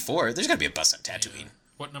before. There's gotta be a bus on Tatooine. Yeah.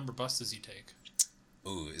 What number bus does he take?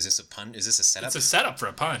 Ooh, is this a pun? Is this a setup? It's a setup for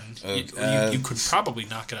a pun. You could probably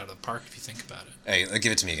knock it out of the park if you think about it. Hey,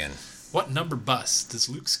 give it to me again. What number bus does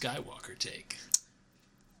Luke Skywalker take?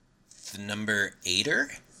 The number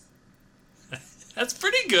 8er? That's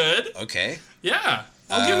pretty good. Okay. Yeah,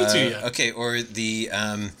 I'll give it to you. Okay, or the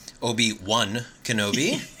Obi-Wan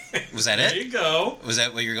Kenobi. Was that it? There you go. Was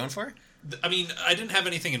that what you were going for? I mean, I didn't have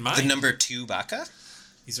anything in mind. The number 2 Baka?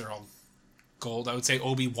 These are all gold. I would say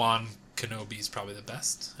Obi-Wan Kenobi is probably the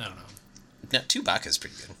best. I don't know. No, 2 Baka is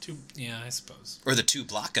pretty good. Yeah, I suppose. Or the 2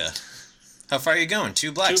 Blocka. How far are you going?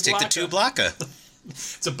 2 blocks. Take the 2 Blocka.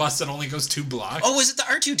 It's a bus that only goes 2 blocks. Oh, is it the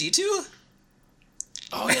R2-D2?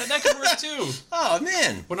 Oh, yeah, that could work too. Oh,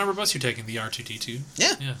 man. What number bus are you taking? The R2-D2?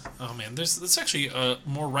 Yeah. Yeah. Oh, man. That's actually a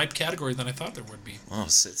more ripe category than I thought there would be. Oh,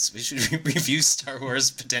 we should review Star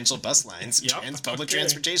Wars potential bus lines. Public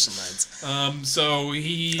transportation lines. So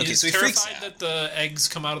he's freaks terrified out that the eggs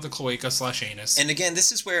come out of the cloaca/anus. And again,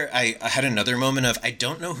 this is where I had another moment of, I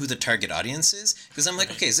don't know who the target audience is. Because I'm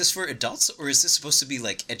like, okay, is this for adults or is this supposed to be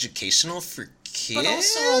like educational for kids? But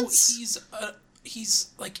also, he's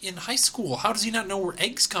like in high school. How does he not know where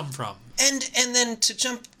eggs come from? And then to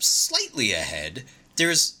jump slightly ahead,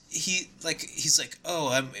 he's like,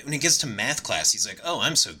 when he gets to math class, he's like, oh,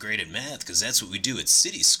 I'm so great at math because that's what we do at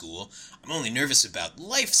city school. I'm only nervous about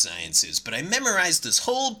life sciences, but I memorized this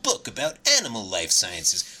whole book about animal life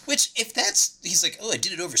sciences. Which, he's like, oh, I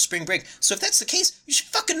did it over spring break. So if that's the case, you should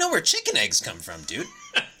fucking know where chicken eggs come from, dude.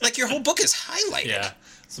 Like, your whole book is highlighted. Yeah.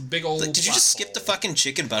 It's a big old. Like, did you just skip the fucking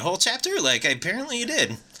chicken butthole chapter? Like, apparently you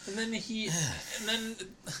did. And then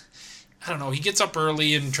I don't know. He gets up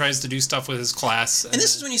early and tries to do stuff with his class. And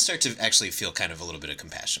this is when you start to actually feel kind of a little bit of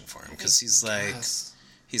compassion for him, because he's like,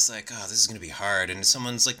 oh, this is gonna be hard, and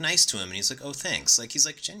someone's like nice to him, and he's like, oh, thanks. Like, he's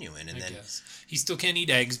like genuine, and then he still can't eat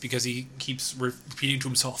eggs because he keeps repeating to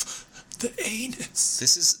himself, the anus.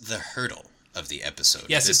 This is the hurdle of the episode.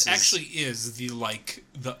 Yes, it actually is the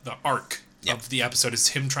arc. Yep. Of the episode is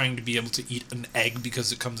him trying to be able to eat an egg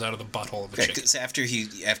because it comes out of the butthole of a chicken. Because after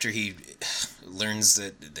he learns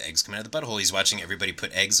that the eggs come out of the butthole. He's watching everybody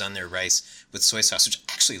put eggs on their rice with soy sauce, which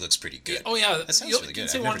actually looks pretty good. Oh yeah, that sounds really good. You can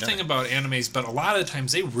say one thing about animes, but a lot of the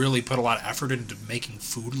times they really put a lot of effort into making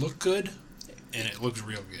food look good. And it looks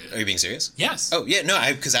real good. Are you being serious? Yes. Oh, yeah, no,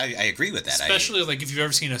 because I agree with that. Especially, like, if you've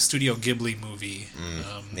ever seen a Studio Ghibli movie.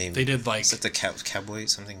 They did, like... Is that the cowboy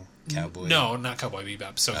something? Cowboy? No, not Cowboy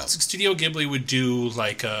Bebop. So Studio Ghibli would do,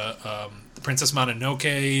 like, The Princess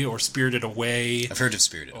Mononoke or Spirited Away. I've heard of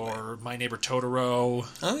Spirited Away. Or My Neighbor Totoro.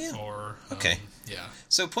 Oh, yeah. Or... okay. Yeah.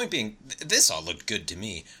 So, point being, this all looked good to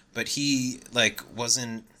me, but he, like,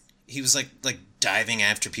 wasn't... He was, like diving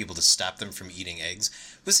after people to stop them from eating eggs.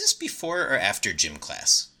 Was this before or after gym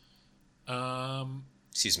class?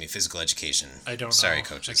 Excuse me, physical education. I don't know. Sorry,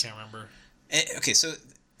 coaches. I can't remember. Okay, so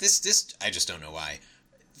this I just don't know why.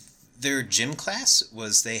 Their gym class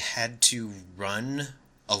was they had to run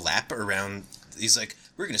a lap around... He's like,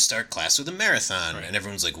 we're going to start class with a marathon. Right. And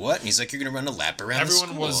everyone's like, what? And he's like, you're going to run a lap around the school.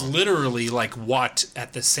 Everyone was literally like, what?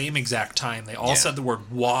 At the same exact time. They all said the word,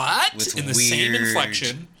 what? With in the same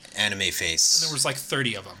inflection. Anime face. And there was like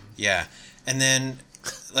 30 of them. Yeah. And then,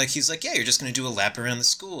 like, he's like, yeah, you're just going to do a lap around the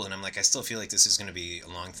school. And I'm like, I still feel like this is going to be a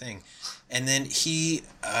long thing. And then he,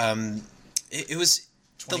 it was...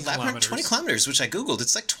 The lap around 20 kilometers, which I Googled,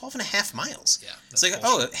 it's like 12 and a half miles. Yeah. It's like,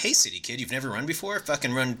 bullshit. Oh, hey, city kid, you've never run before?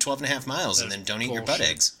 Fucking run 12 and a half miles and then don't eat your butt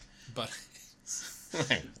eggs.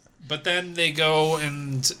 But then they go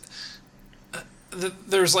and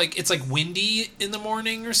there's like, it's like windy in the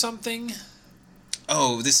morning or something.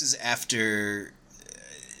 Oh, this is after...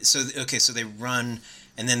 So they run,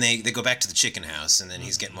 and then they go back to the chicken house, and then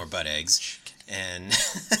he's getting more butt eggs. And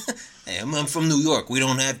hey, I'm from New York. We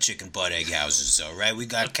don't have chicken butt egg houses, all right? We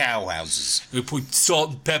got cow houses. We put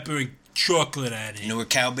salt and pepper and chocolate on it. You know where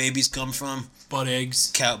cow babies come from? Butt eggs.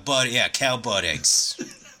 Cow butt eggs.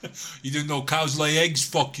 You didn't know cows lay eggs?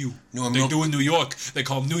 Fuck you. You know they do in New York. They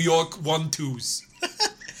call them New York 1-2s.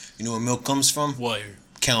 You know where milk comes from? Wire.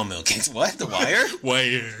 Cow milk. What? The wire?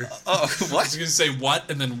 Wire. Oh, what? I was going to say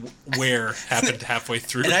what, and then where happened halfway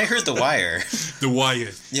through. And I heard The Wire. The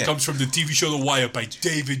Wire. Yeah. Comes from the TV show The Wire by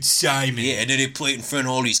David Simon. Yeah, and then they play it in front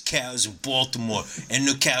of all these cows in Baltimore. And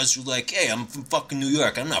the cows were like, hey, I'm from fucking New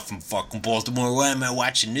York. I'm not from fucking Baltimore. Why am I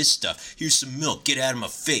watching this stuff? Here's some milk. Get out of my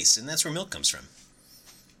face. And that's where milk comes from.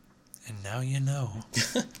 And now you know.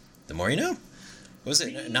 The more you know. What was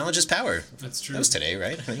it? Knowledge is power. That's true. That was today,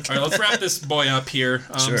 right? I think. All right, let's wrap this boy up here.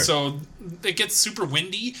 Sure. So it gets super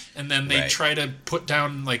windy, and then they try to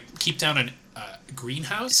keep down a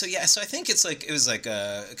greenhouse. So I think it was like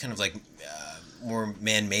a kind of like more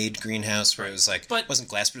man-made greenhouse where it was like, it wasn't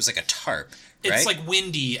glass, but it was like a tarp. Right? It's like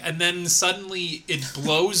windy, and then suddenly it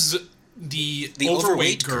blows the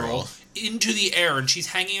overweight girl into the air, and she's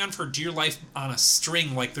hanging on for dear life on a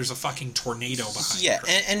string like there's a fucking tornado behind her. Yeah,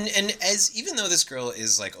 and as even though this girl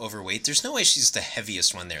is like overweight, there's no way she's the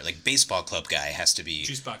heaviest one there. Like baseball club guy has to be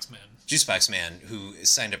Juicebox Man, who is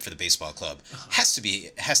signed up for the baseball club,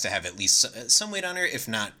 has to have at least some weight on her, if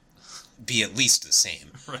not be at least the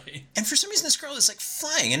same. Right. And for some reason this girl is like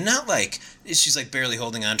flying, and not like she's like barely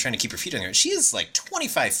holding on, trying to keep her feet on her. She is like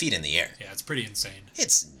 25 feet in the air. Yeah, it's pretty insane.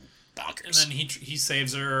 It's bonkers. And then he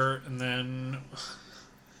saves her, and then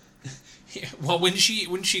well, when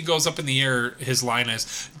she goes up in the air, his line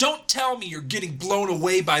is, "Don't tell me you're getting blown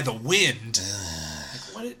away by the wind."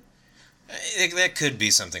 Like, what? That could be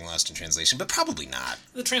something lost in translation, but probably not.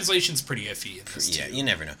 The translation's pretty iffy. Yeah, you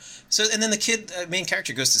never know. So, and then the kid, main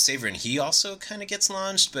character, goes to save her, and he also kind of gets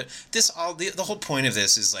launched. But the whole point of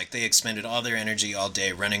this is like they expended all their energy all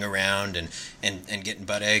day running around and getting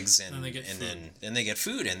butt eggs, and then they get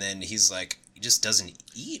food, and then he's like, he just doesn't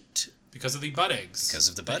eat because of the butt eggs. Because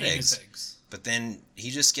of the butt eggs. But then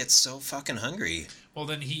he just gets so fucking hungry. Well,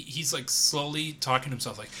 then he's like slowly talking to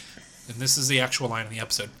himself like. And this is the actual line in the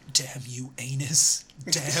episode. Damn you, anus.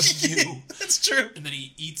 Damn you. That's true. And then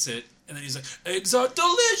he eats it, and then he's like, eggs are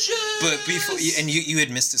delicious! But before... And you had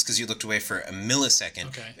missed this because you looked away for a millisecond.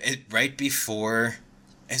 Okay. Right before...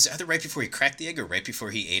 Is it either right before he cracked the egg or right before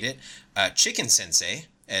he ate it? Chicken Sensei,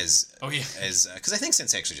 as... Oh, yeah. Because I think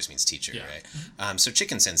Sensei actually just means teacher, right? So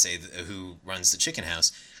Chicken Sensei, who runs the chicken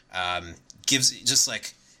house, gives just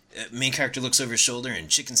like... main character looks over his shoulder, and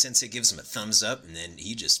Chicken Sensei gives him a thumbs up, and then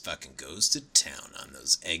he just fucking goes to town on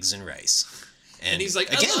those eggs and rice. And he's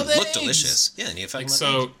like, again, look delicious. Yeah, and he fucking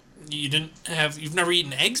so you've never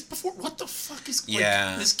eaten eggs before? What the fuck is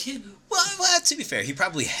this kid? Well, to be fair, he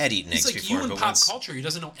probably had eaten eggs before. You in pop culture, he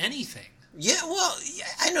doesn't know anything. Yeah, well,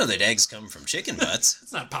 I know that eggs come from chicken butts.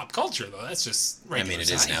 It's not pop culture, though. That's just regular it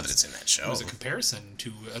science. is now that it's in that show. It was a comparison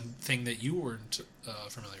to a thing that you weren't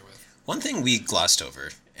familiar with. One thing we glossed over,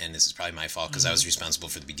 and this is probably my fault because I was responsible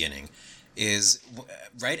for the beginning, is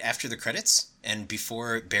right after the credits and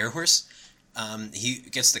before Bear Horse, he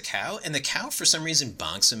gets the cow, and the cow for some reason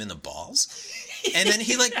bonks him in the balls, and then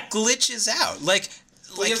he like glitches out.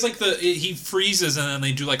 Well, he has he freezes, and then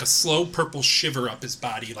they do like a slow purple shiver up his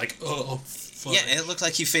body, like fuck. Yeah, it looked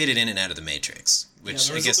like he faded in and out of the Matrix,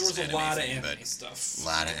 which I guess there was is a lot of thing, anime stuff. A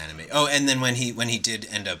lot of anime. Oh, and then when he did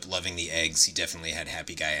end up loving the eggs, he definitely had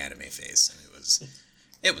happy guy anime face, and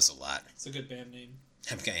it was a lot. It's a good band name.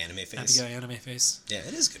 Happy guy anime face. Happy guy anime face. Yeah,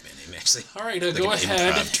 it is a good band name actually. All right, go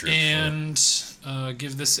ahead and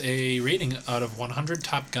give this a rating out of 100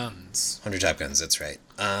 Top Guns. 100 Top Guns. That's right.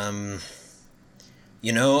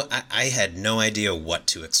 You know, I had no idea what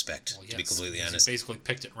to expect, to be completely honest. You basically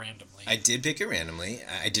picked it randomly. I did pick it randomly.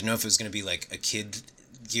 I didn't know if it was going to be like a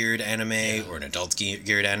kid-geared anime or an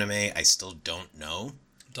adult-geared anime. I still don't know.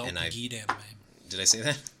 Adult-geared anime. Did I say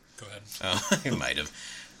that? Go ahead. Oh, I might have.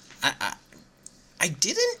 I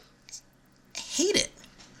didn't hate it.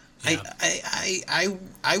 Yeah.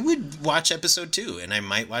 I would watch episode 2, and I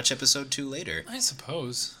might watch episode 2 later. I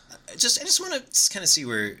suppose. I just want to kind of see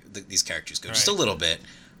where these characters go, just a little bit.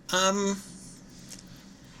 And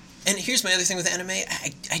here's my other thing with anime.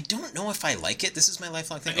 I don't know if I like it. This is my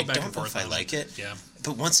lifelong thing. I don't know if I like it. Yeah.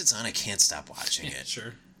 But once it's on, I can't stop watching it.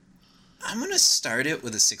 Sure. I'm going to start it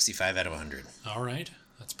with a 65 out of 100. All right.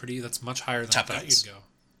 That's much higher than Top I thought Guns. you'd go.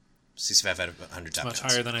 65 out of 100 Top Guns. Guns.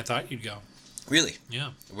 Much higher than I thought you'd go. Really?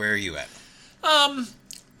 Yeah. Where are you at?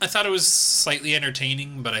 I thought it was slightly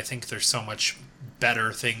entertaining, but I think there's so much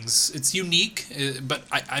better things. It's unique, but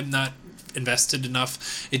I'm not invested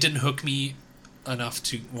enough. It didn't hook me enough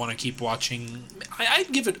to want to keep watching.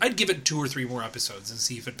 I'd give it 2 or 3 more episodes and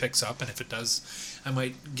see if it picks up, and if it does, I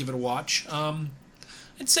might give it a watch.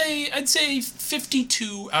 I'd say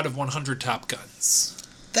 52 out of 100 Top Guns.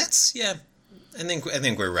 That's I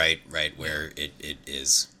think we're right where it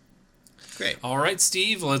is. Great. All right,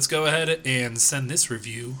 Steve, let's go ahead and send this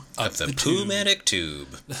review up the Pneumatic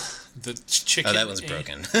Tube. The chicken. Oh, that one's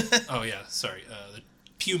broken. Oh yeah, sorry. The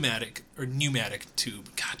pneumatic tube.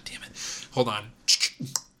 God damn it. Hold on.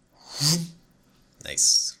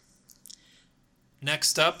 Nice.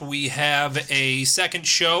 Next up, we have a second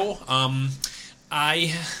show.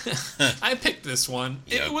 I picked this one.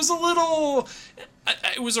 Yep. It was a little.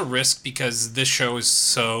 It was a risk because this show is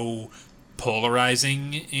so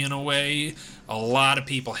polarizing in a way. A lot of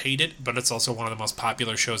people hate it, but it's also one of the most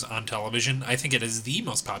popular shows on television. I think it is the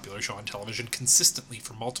most popular show on television consistently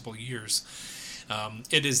for multiple years.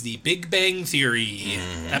 It is The Big Bang Theory,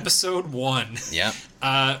 Episode 1. Yeah.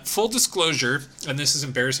 Full disclosure, and this is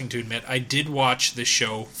embarrassing to admit, I did watch this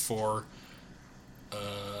show for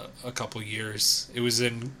a couple years. It was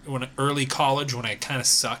in early college when I kind of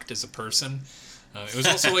sucked as a person. It was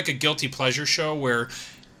also like a guilty pleasure show where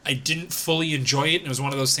I didn't fully enjoy it, and it was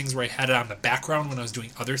one of those things where I had it on the background when I was doing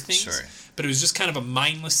other things. Sure. But it was just kind of a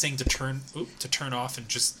mindless thing to turn off and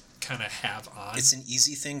just kind of have on. It's an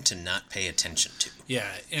easy thing to not pay attention to. Yeah,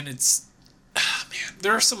 and it's... man,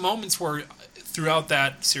 there are some moments where throughout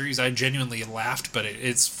that series I genuinely laughed, but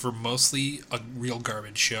it's for mostly a real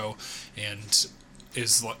garbage show and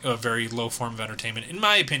is a very low form of entertainment, in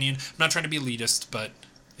my opinion. I'm not trying to be elitist, but...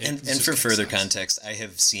 And for further context, I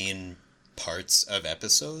have seen parts of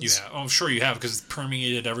episodes. Yeah, I'm sure you have, because it's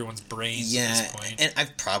permeated everyone's brains at this point. And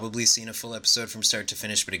I've probably seen a full episode from start to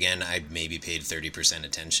finish, but again, I maybe paid 30%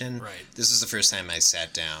 attention. Right. This is the first time I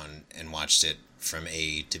sat down and watched it from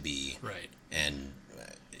A to B. Right. And,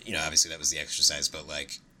 obviously that was the exercise, but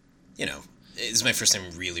this is my first time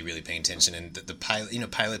really, really paying attention, and the pilot,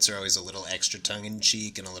 pilots are always a little extra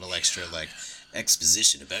tongue-in-cheek and a little extra,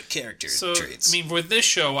 exposition about character traits. I mean, with this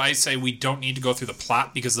show, I say we don't need to go through the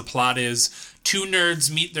plot, because the plot is 2 nerds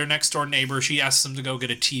meet their next-door neighbor, she asks them to go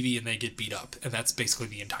get a TV, and they get beat up. And that's basically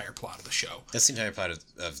the entire plot of the show. That's the entire plot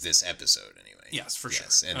of this episode, anyway. Yes, for sure.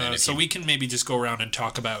 And then so we can maybe just go around and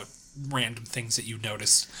talk about random things that you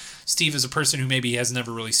noticed. Steve, as a person who maybe has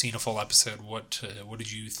never really seen a full episode, what did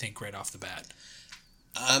you think right off the bat?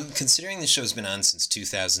 Considering the show's been on since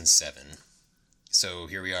 2007, so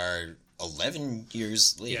here we are 11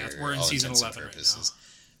 years later. Yeah, we're in season 11 right now.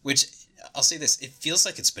 Which, I'll say this, it feels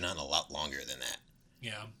like it's been on a lot longer than that.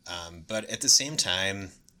 Yeah. But at the same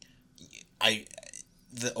time,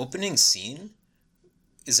 the opening scene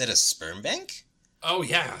is at a sperm bank? Oh,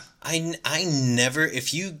 yeah. I never,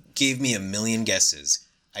 if you gave me a million guesses,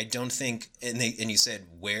 I don't think, and you said,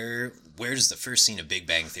 where does the first scene of Big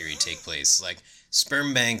Bang Theory take place?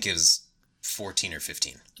 Sperm bank is 14 or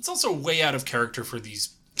 15. It's also way out of character for these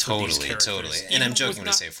Totally. And I'm joking when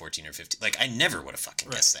I not... say 14 or 15. I never would have fucking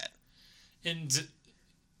guessed that. And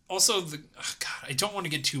Also, God, I don't want to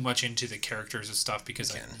get too much into the characters and stuff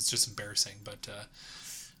because it's just embarrassing. But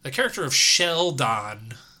the character of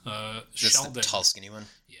Sheldon, Sheldon, the tall, skinny one.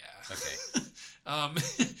 Yeah. Okay.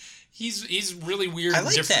 He's really weird. I and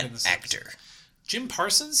like different that in this actor. episode. Jim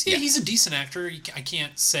Parsons. Yeah, he's a decent actor. I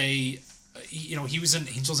can't say. He was in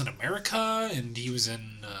Angels in America, and he was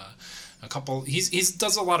in a couple. He's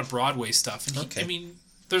does a lot of Broadway stuff, and I mean,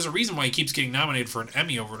 there's a reason why he keeps getting nominated for an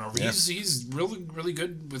Emmy over and over. Yeah. He's really, really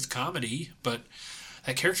good with comedy, but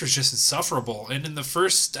that character is just insufferable. And in the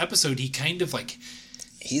first episode, he kind of like...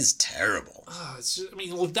 He's terrible.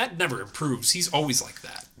 That never improves. He's always like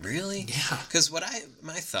that. Really? Yeah. Because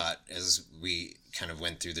my thought as we kind of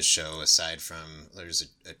went through the show, aside from there's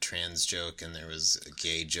a trans joke and there was a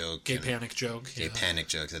gay joke. Gay panic joke. Gay panic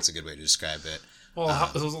joke. That's a good way to describe it. Well,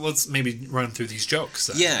 let's maybe run through these jokes.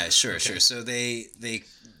 Then. Yeah, sure. So they're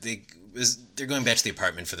going back to the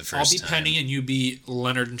apartment for the first time. I'll be Penny and you be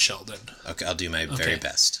Leonard and Sheldon. Okay, I'll do my very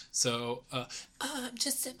best. So, I'm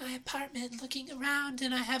just in my apartment looking around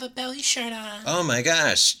and I have a belly shirt on. Oh my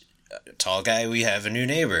gosh. Tall guy, we have a new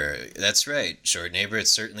neighbor. That's right. Short neighbor,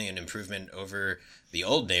 it's certainly an improvement over the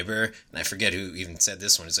old neighbor. And I forget who even said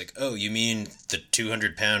this one. It's like, oh, you mean the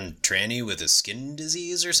 200-pound tranny with a skin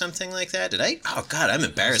disease or something like that? Did I? Oh, God, I'm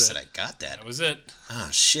embarrassed that I got that. That was it. Oh,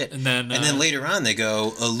 shit. And then later on they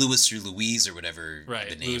go, Louis or Louise or whatever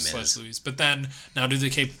the name is. Louis. But then, now do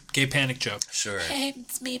the gay panic joke. Sure. Hey,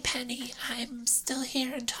 it's me, Penny. I'm still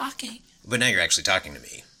here and talking. But now you're actually talking to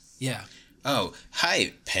me. Yeah. Oh,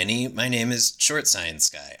 hi, Penny. My name is Short Science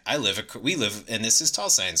Guy. We live, and this is Tall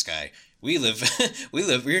Science Guy.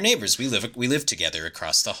 We're neighbors. We live together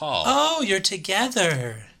across the hall. Oh, you're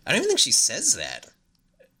together. I don't even think she says that.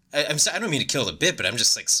 I don't mean to kill the bit, but I'm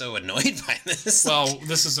just like so annoyed by this. Well,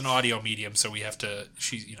 this is an audio medium, so we have to.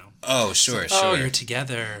 Oh, sure. Oh, you're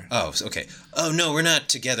together. Oh, okay. Oh no, we're not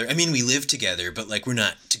together. I mean, we live together, but like we're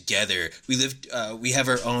not together. We live. We have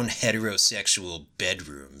our own heterosexual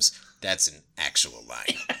bedrooms. That's an actual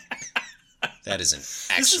line. That is an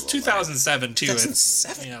actual. This is 2007 too.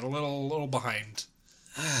 2007. Yeah, a little behind.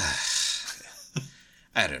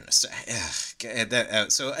 I don't know.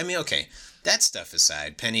 So I mean, okay. That stuff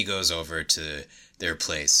aside, Penny goes over to their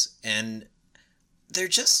place, and they're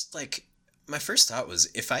just like. My first thought was,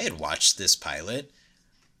 if I had watched this pilot,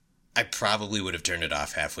 I probably would have turned it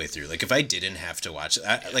off halfway through. Like, if I didn't have to watch it,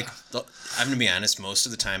 I'm gonna be honest. Most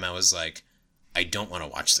of the time, I was like, I don't want to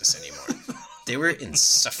watch this anymore. They were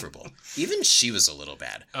insufferable. Even she was a little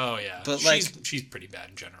bad. Oh yeah, but she's pretty bad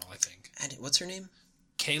in general, I think. And what's her name?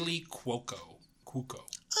 Kaylee Cuoco.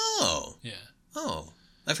 Oh. Yeah. Oh,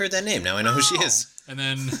 I've heard that name. Now I know who she is. And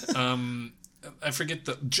then I forget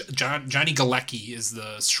Johnny Galecki is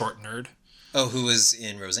the short nerd. Oh, who was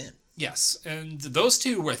in Roseanne? Yes, and those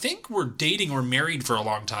two, I think, were dating or married for a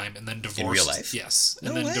long time, and then divorced. In real life? Yes,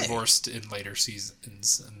 and then divorced in later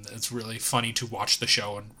seasons, and it's really funny to watch the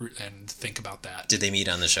show and think about that. Did they meet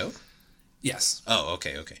on the show? Yes. Oh,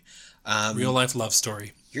 okay. Real life love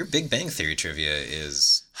story. Your Big Bang Theory trivia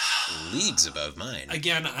is leagues above mine.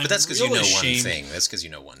 Again, but that's because you know one thing. That's because you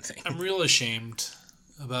know one thing. I'm real ashamed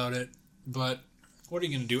about it, but. What are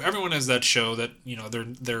you going to do? Everyone has that show that,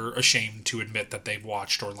 they're ashamed to admit that they've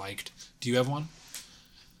watched or liked. Do you have one?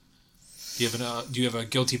 Do you have a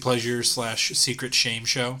guilty pleasure / secret shame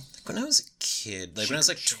show? When I was a kid, when I was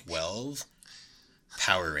 12,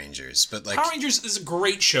 Power Rangers. But Power Rangers is a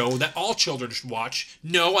great show that all children should watch.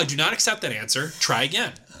 No, I do not accept that answer. Try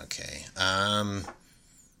again. Okay.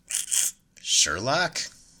 Sherlock?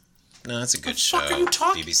 No, that's a good show. What the fuck are you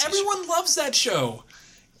talking? BBC Everyone loves that show.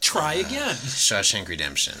 Try again. Shawshank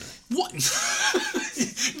Redemption. What?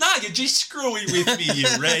 Nah, you're just screwing with me, you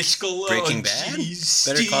rascal. Breaking Bad?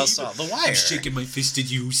 Better Call Saul. The Wire. I'm shaking my fist at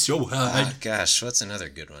you so hard. Oh, gosh, what's another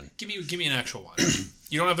good one? Give me an actual one.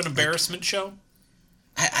 You don't have an embarrassment show?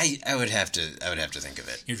 I would have to think of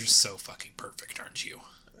it. You're just so fucking perfect, aren't you?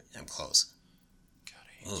 I'm close. God,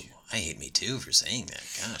 I hate you. I hate me too for saying that.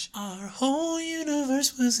 Gosh. Our whole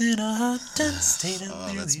universe was in a hot, dense state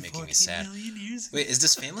of that's making me sad. Wait, is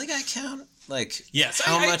this Family Guy count? Yes.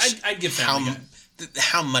 How much? I'd give Family Guy.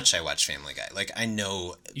 How much I watch Family Guy? I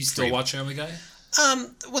know. You still watch Family Guy?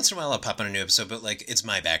 Once in a while I'll pop on a new episode, but it's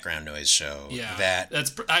my background noise show. Yeah.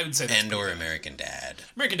 I would say that's and or American Dad.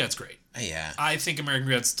 American Dad's great. Yeah. I think American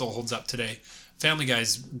Dad still holds up today. Family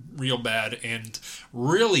Guy's real bad and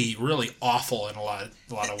really, really awful in a lot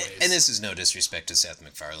of ways. And this is no disrespect to Seth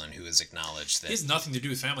MacFarlane, who has acknowledged that he has nothing to do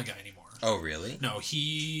with Family Guy anymore. Oh, really? No,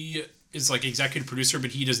 he is executive producer, but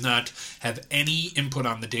he does not have any input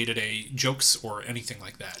on the day-to-day jokes or anything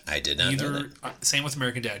like that. I did not know that. Same with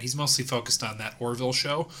American Dad. He's mostly focused on that Orville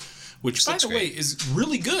show, which by the way is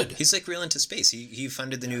really good. He's like real into space. He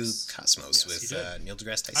funded the new Cosmos with Neil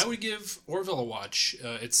deGrasse Tyson. I would give Orville a watch.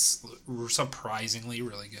 It's surprisingly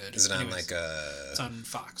really good. Is it on It's on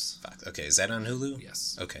Fox. Okay, is that on Hulu?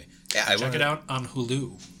 Yes. Okay. Yeah, check it out on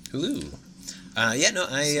Hulu. I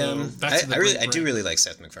do really like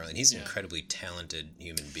Seth MacFarlane. He's an incredibly talented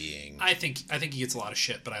human being. I think he gets a lot of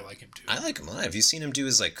shit, but I like him too. I like him a lot. Have you seen him do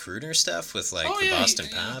his like crooner stuff with like the Boston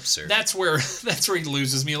Pops? Or that's where he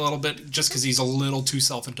loses me a little bit, just because he's a little too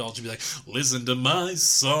self-indulgent. Be like, listen to my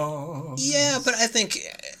song. Yeah, but I think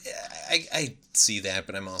I see that,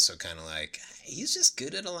 but I'm also kind of like, he's just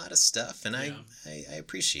good at a lot of stuff, and I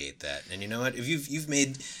appreciate that. And you know what? If you've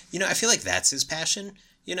made, I feel like that's his passion.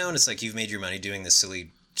 And it's like you've made your money doing this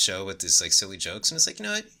silly show with this like silly jokes, and it's like, you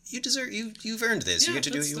know what, you've earned this. You get to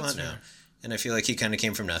do what you want now. And I feel like he kind of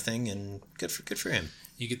came from nothing, and good for him.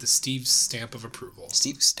 You get the Steve stamp of approval.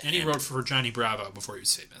 Steve stamp. And he wrote for Johnny Bravo before he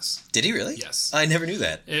was famous. Did he really? Yes. I never knew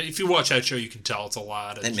that. If you watch that show, you can tell it's a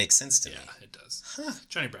lot. That makes sense to me. Yeah, it does. Huh.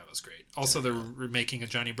 Johnny Bravo's great. Also, they're making a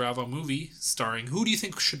Johnny Bravo movie starring. Who do you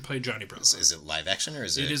think should play Johnny Bravo? Is it live action or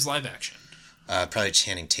is it? It is live action. Probably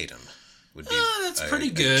Channing Tatum. Would be that's pretty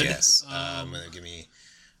good. Yes. Give me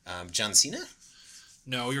John Cena?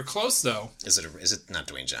 No, you're close though. Is it not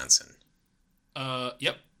Dwayne Johnson?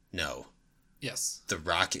 Yep. No. Yes. The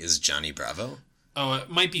Rock is Johnny Bravo? Oh, it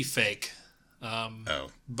might be fake.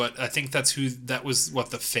 But I think that was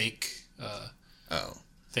what the fake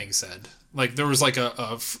thing said. Like, there was like a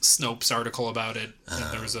Snopes article about it,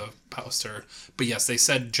 and there was a poster. But yes, they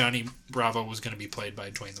said Johnny Bravo was going to be played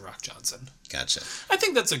by Dwayne "The Rock" Johnson. Gotcha. I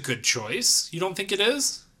think that's a good choice. You don't think it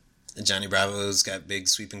is? Johnny Bravo's got big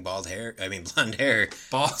sweeping blonde hair.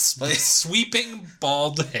 Sweeping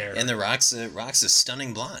bald hair. And The Rock's a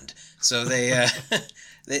stunning blonde. So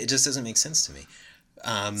it just doesn't make sense to me.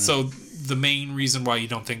 So the main reason why you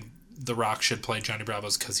don't think The Rock should play Johnny Bravo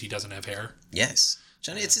is because he doesn't have hair? Yes.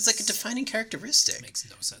 Johnny, it's like a defining characteristic. It makes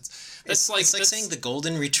no sense. It's like saying the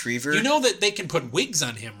golden retriever. You know that they can put wigs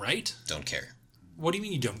on him, right? Don't care. What do you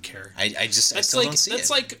mean you don't care? I still don't see it. That's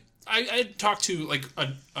like, I talked to like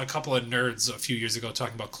a couple of nerds a few years ago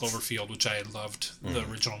talking about Cloverfield, which I had loved, the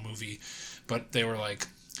original movie. But they were like,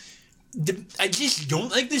 I just don't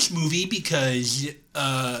like this movie because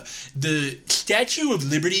the Statue of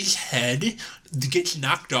Liberty's head gets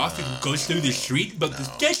knocked off and goes through the street, but the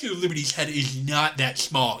Statue of Liberty's head is not that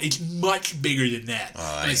small. It's much bigger than that.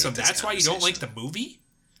 And so that's why you don't like the movie?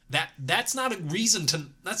 That's not a good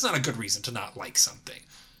reason to not like something.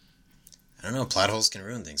 I don't know. Plot holes can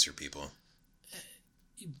ruin things for people.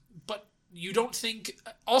 But you don't think...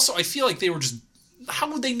 Also, I feel like they were just...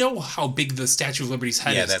 How would they know how big the Statue of Liberty's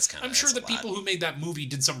head is? That's kind of... I'm sure the people who made that movie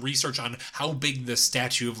did some research on how big the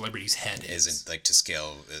Statue of Liberty's head is. Isn't like to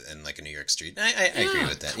scale in like a New York street. I agree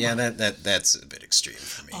with that. Yeah, that's a bit extreme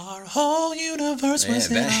for me. Our whole universe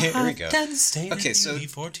was in a hot dense state. Okay, so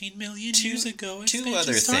 14 million years ago. Two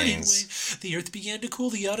other things. The Earth began to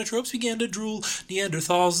cool. The autotrophs began to drool.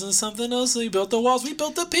 Neanderthals and something else. We built the walls. We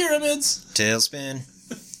built the pyramids. Tailspin.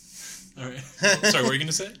 All right. Sorry, what were you going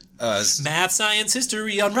to say? Math, science,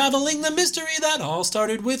 history, unraveling the mystery that all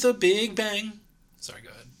started with a big bang. Sorry,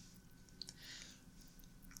 go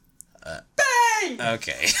ahead. Bang!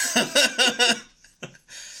 Okay.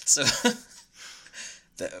 So,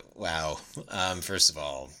 wow. First of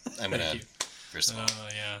all, I'm going to... First of all,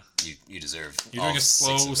 you deserve You're doing a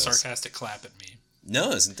slow, sarcastic clap at me.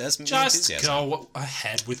 No, isn't that just go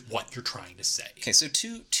ahead with what you're trying to say. Okay, so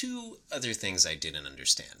two other things I didn't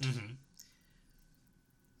understand. Mm-hmm.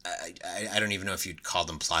 I don't even know if you'd call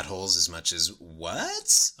them plot holes as much as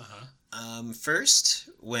what? First,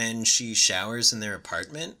 when she showers in their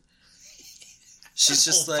apartment, she's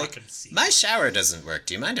just like, my shower doesn't work.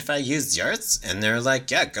 Do you mind if I use yours? And they're like,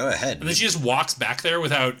 yeah, go ahead. And then she just walks back there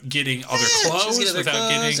without getting other clothes,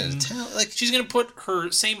 she's going to put her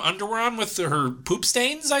same underwear on with her poop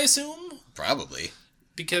stains, I assume? Probably.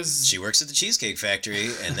 Because she works at the Cheesecake Factory,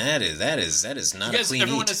 and that is not a clean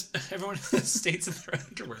eat. Everyone has stains in their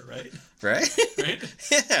underwear, right? Right? Right?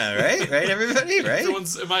 Yeah, right, everybody, right?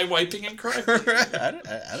 Am I wiping incorrectly? Right. I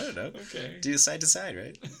don't know. Okay. Do side to side,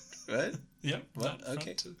 right? What? Yeah. Well,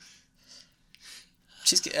 okay.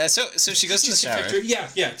 So she goes in the shower.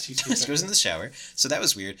 Yeah. She goes in the shower. So that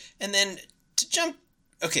was weird. And then to jump...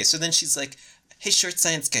 Okay, so then she's like... hey, short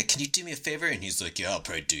science guy, can you do me a favor? And he's like, yeah, I'll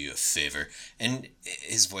probably do you a favor. And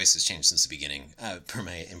his voice has changed since the beginning, per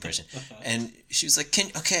my impression. And she was like,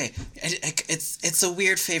 it's a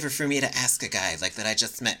weird favor for me to ask a guy like that I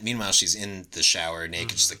just met. Meanwhile, she's in the shower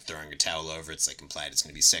naked, just like throwing a towel over. It's like implied it's going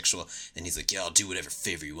to be sexual. And he's like, yeah, I'll do whatever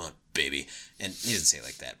favor you want, baby. And he didn't say it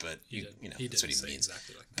like that, but that's what he means.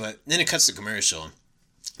 Exactly like that. But then it cuts to commercial.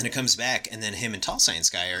 And it comes back, and then him and Tall Science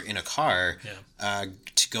Guy are in a car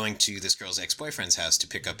going to this girl's ex-boyfriend's house to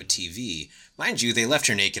pick up a TV. Mind you, they left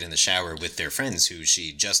her naked in the shower with their friends who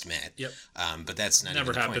she just met. Yep. But that's not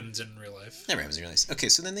never even the happens point. in real life. Never happens in real life. Okay,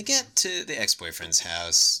 so then they get to the ex-boyfriend's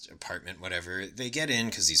house, apartment, whatever. They get in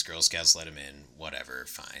because these Girl Scouts let them in. Whatever,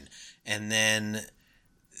 fine. And then...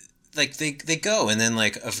 like they go, and then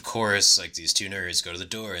like of course like these two nerds go to the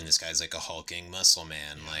door, and this guy's like a hulking muscle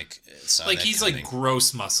man, like he's coming. Like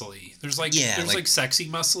gross muscly. There's like sexy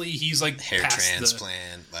muscly. He's like hair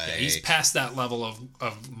transplant. He's past that level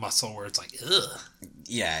of muscle where it's like ugh.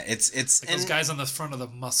 Yeah, it's like those guys on the front of the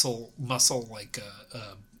muscle like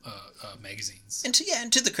magazines. And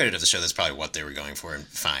to the credit of the show, that's probably what they were going for, and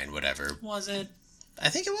fine, whatever. Was it? I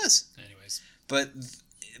think it was. Anyways, but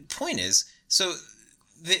point is, so.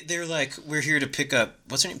 They're like, we're here to pick up,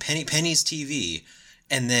 what's her name? Penny's TV.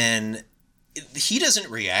 And then he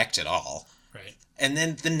doesn't react at all. Right. And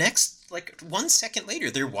then the next, like 1 second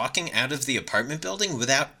later, they're walking out of the apartment building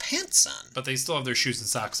without pants on. But they still have their shoes and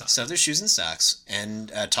socks on. Still have their shoes and socks.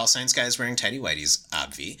 And Tall Science Guy is wearing tighty whities,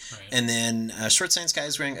 obvi. Right. And then Short Science Guy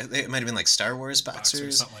is wearing, it might have been like Star Wars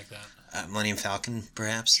boxers. Something like that. Millennium Falcon,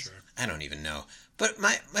 perhaps. Sure. I don't even know. But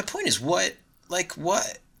my point is, what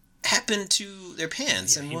happened to their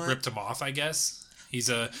pants? Yeah, and he ripped them off, I guess.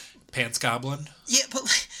 He's a pants goblin. Yeah, but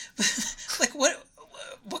like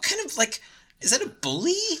what kind of, like, is that a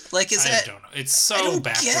bully? Like, is that... I don't know. It's so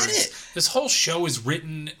backwards. Get it. This whole show is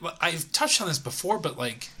written... I've touched on this before, but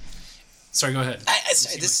like... Sorry, go ahead.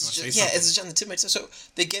 It's on the tip of my tongue. So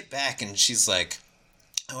they get back, and she's like,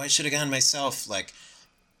 oh, I should have gone myself, like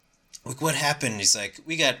what happened? He's like,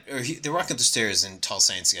 they're walking up the stairs, and Tall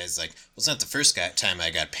Science Guy's like, well, it's not the first time I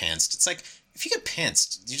got pantsed. It's like, if you get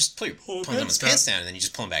pantsed, you just pull someone's pants down, and then you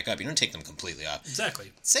just pull them back up. You don't take them completely off.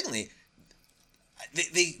 Exactly. Secondly,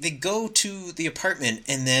 they go to the apartment,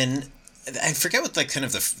 and then I forget what like kind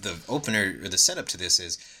of the opener or the setup to this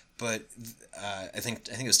is, but I think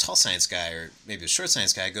it was Tall Science Guy, or maybe it was Short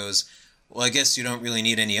Science Guy, goes, well, I guess you don't really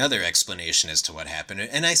need any other explanation as to what happened.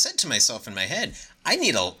 And I said to myself in my head, I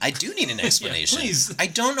do need an explanation. Yeah, please. I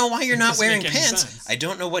don't know why you're not wearing pants. Sense. I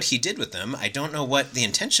don't know what he did with them. I don't know what the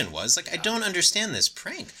intention was. Like, I don't understand this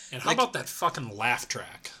prank. And how about that fucking laugh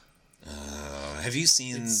track? Have you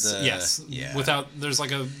seen Yes. Yeah. There's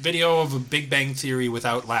like a video of a Big Bang Theory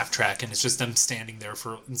without laugh track, and it's just them standing there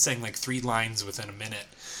and saying like 3 lines within a minute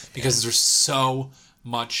because there's so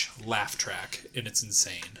much laugh track, and it's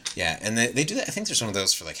insane. Yeah, and they do that. I think there's one of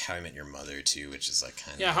those for like How I Met Your Mother too, which is like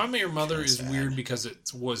kind of... Yeah, How I Met Your Mother is weird because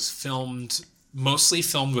it was mostly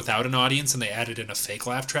filmed without an audience, and they added in a fake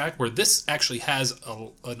laugh track, where this actually has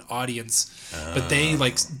an audience, but they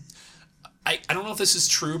like... I don't know if this is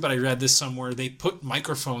true, but I read this somewhere. They put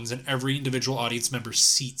microphones in every individual audience member's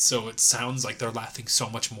seat, so it sounds like they're laughing so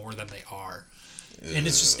much more than they are. And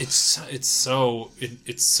it's just it's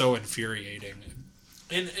so infuriating.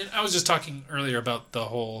 And I was just talking earlier about the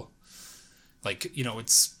whole, like, you know,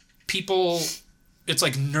 it's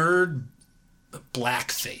like nerd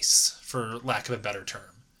blackface, for lack of a better term.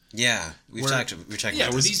 Yeah, we've talked about this. Yeah,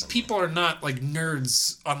 where these people are not like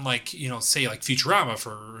nerds, unlike, you know, say like Futurama,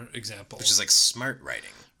 for example. Which is like smart writing.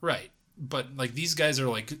 Right. But like these guys are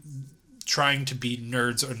like trying to be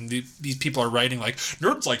nerds, and these people are writing like,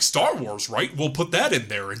 nerds like Star Wars, right? We'll put that in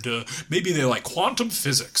there, and maybe they like quantum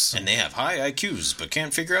physics. And they have high IQs, but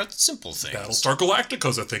can't figure out simple things. Battlestar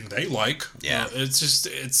Galactica's a thing they like. Yeah. It's just,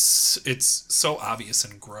 it's so obvious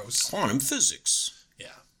and gross. Quantum physics. Yeah.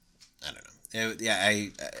 I don't know. I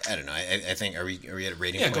don't know. I think, are we at a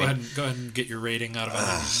rating point? Yeah, go ahead and get your rating out of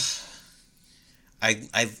it.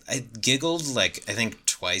 I giggled, like, I think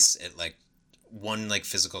twice at, like, one, like,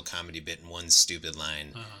 physical comedy bit and one stupid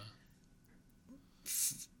line.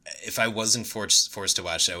 If I wasn't forced to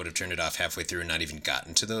watch it, I would have turned it off halfway through and not even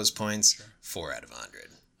gotten to those points. Sure. 4 out of 100.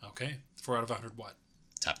 Okay. 4 out of 100 what?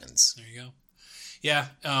 Tuppence. There you go. Yeah,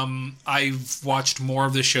 I've watched more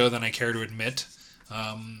of the show than I care to admit.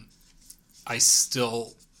 I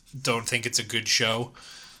still don't think it's a good show.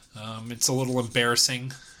 It's a little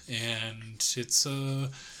embarrassing, and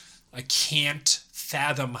I can't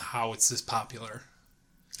fathom how it's this popular.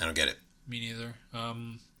 I don't get it. Me neither.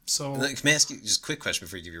 So, Can I ask you just a quick question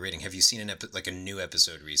before you give your rating? Have you seen a new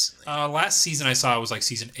episode recently? last season I saw was like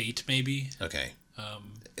season 8, maybe. Okay.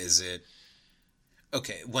 Is it...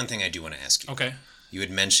 Okay, one thing I do want to ask you. Okay. You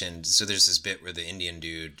had mentioned... So there's this bit where the Indian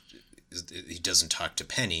dude... He doesn't talk to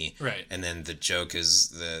Penny. Right. And then the joke is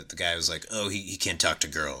the guy was like, oh, he can't talk to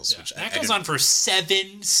girls. Yeah. Which that goes on for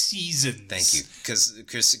 7 seasons. Thank you. Because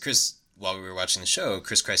Chris, while we were watching the show,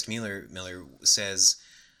 Chris Christ Miller says...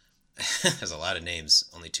 has a lot of names.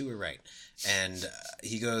 Only 2 are right. And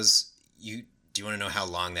he goes, do you want to know how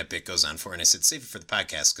long that bit goes on for? And I said, save it for the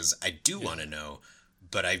podcast because I do want to know,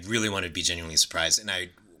 but I really wanted to be genuinely surprised. And I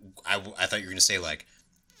thought you were going to say like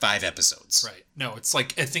 5 episodes. Right. No, it's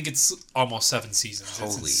like, I think it's almost 7 seasons.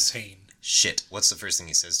 Holy it's insane. Shit. What's the first thing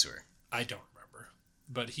he says to her? I don't remember.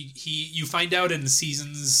 But you find out in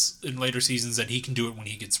later seasons that he can do it when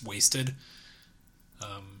he gets wasted.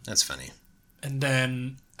 That's funny. And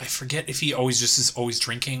then I forget if he is always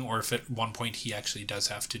drinking or if at one point he actually does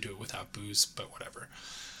have to do it without booze, but whatever.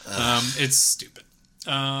 It's stupid.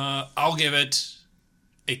 I'll give it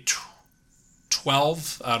a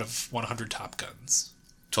 12 out of 100 Top Guns.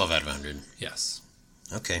 12 out of 100. Yes.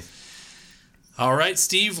 Okay. All right,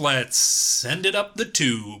 Steve, let's send it up the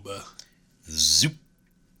tube. Zoop.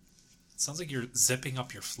 Sounds like you're zipping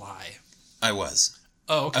up your fly. I was.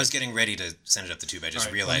 Oh, okay. I was getting ready to send it up the tube. I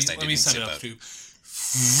just realized I didn't Let me send zip it up up. the tube.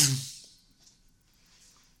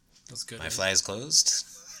 That's good. My fly is closed.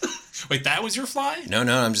 Wait, that was your fly? No,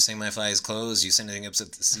 I'm just saying my fly is closed. You sent the thing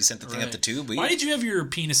up the tube. Why did you have your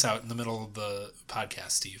penis out in the middle of the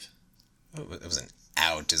podcast, Steve? Oh, it wasn't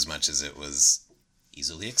out as much as it was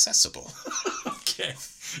easily accessible. Okay,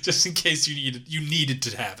 just in case you needed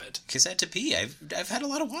to have it. In case I had to pee. I've had a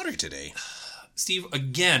lot of water today. Steve,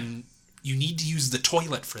 again, you need to use the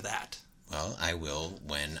toilet for that. Well, I will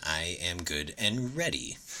when I am good and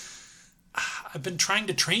ready. I've been trying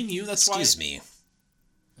to train you, that's why. Excuse me.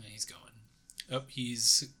 He's going. Oh,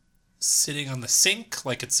 he's sitting on the sink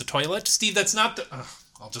like it's the toilet. Steve, that's not the...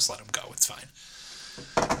 I'll just let him go. It's fine.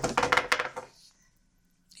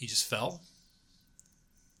 He just fell.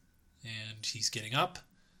 And he's getting up.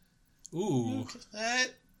 Ooh.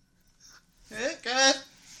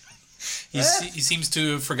 He seems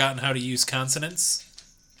to have forgotten how to use consonants.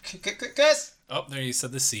 Chris! Oh, there you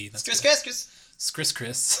said the C. That's Chris.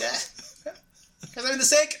 Chris. Yeah. Because I'm in the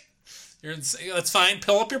sink. You're in the sink. That's fine.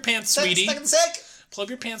 Pull up your pants, sweetie. Stuck in the sink. Pull up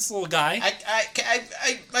your pants, little guy.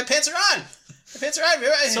 My pants are on. My pants are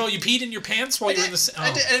on. So you peed in your pants while you were in the sink?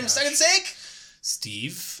 I did, and I'm stuck in the sink.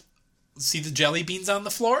 Steve, see the jelly beans on the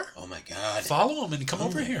floor? Oh my God. Follow him and come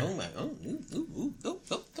over here.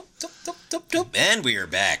 And we are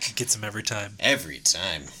back. Gets him every time. Every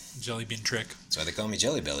time. Jelly bean trick. That's why they call me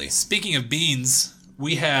Jelly Belly. Speaking of beans,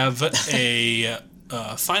 we have a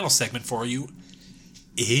final segment for you.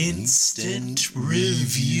 Instant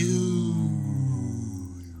Review.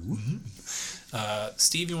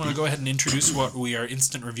 Steve, you want to go ahead and introduce what we are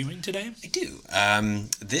instant reviewing today? I do.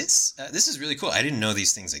 This is really cool. I didn't know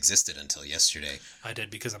these things existed until yesterday. I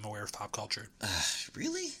did because I'm aware of pop culture.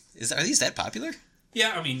 Really? Are these that popular?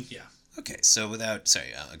 Yeah, I mean, yeah. Okay, so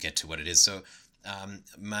I'll get to what it is. So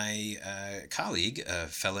my colleague, a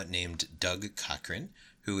fella named Doug Cochran,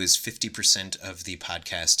 who is 50% of the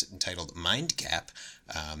podcast entitled Mind Gap,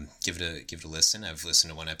 give it a listen. I've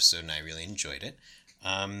listened to one episode and I really enjoyed it.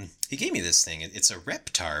 He gave me this thing. It's a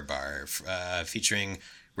Reptar bar featuring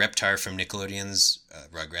Reptar from Nickelodeon's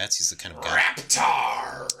Rugrats. He's the kind of guy.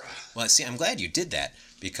 Reptar! Well, see, I'm glad you did that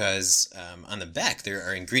because on the back there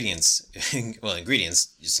are ingredients. Well,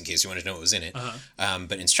 ingredients, just in case you wanted to know what was in it.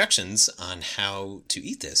 But instructions on how to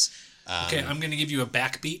eat this. Okay, I'm going to give you a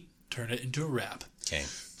backbeat. Turn it into a rap. Okay.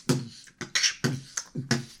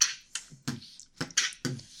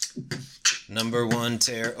 Number 1,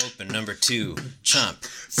 tear open. Number 2, chomp.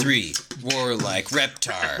 3, roar like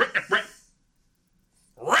Reptar.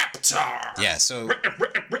 Reptar! Yeah, so...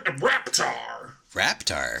 Reptar!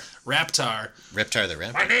 Raptar. Reptar the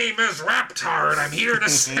Raptor. My name is Raptar, and I'm here to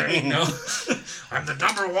say, No. I'm the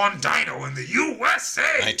 #1 dino in the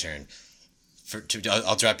USA. My turn.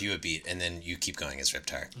 I'll drop you a beat, and then you keep going as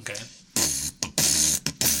Reptar. Okay.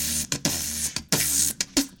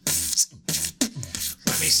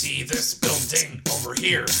 Let me see this building over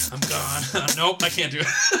here. I'm gone. Nope, I can't do it.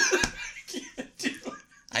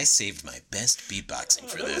 I saved my best beatboxing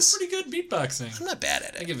for That was this. pretty good beatboxing. I'm not bad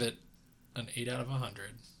at I it. give it an 8 out of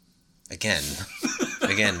 100. Again.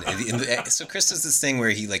 So Chris does this thing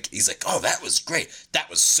where he's like, oh, that was great. That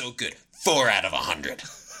was so good. 4 out of 100.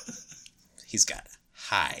 He's got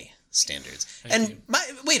high standards.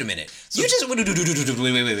 Wait a minute. You just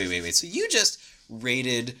wait. So you just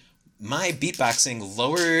rated my beatboxing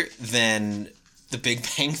lower than the Big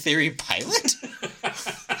Bang Theory pilot?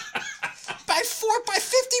 by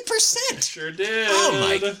 50%. Sure did. Oh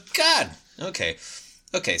my god. Okay,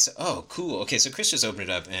 so cool. Okay, so Chris just opened it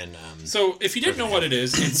up and So if you didn't know what it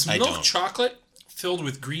is, it's I milk don't. chocolate filled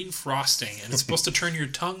with green frosting, and it's supposed to turn your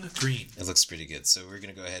tongue green. it looks pretty good. So we're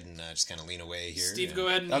gonna go ahead and just kind of lean away here. Steve, go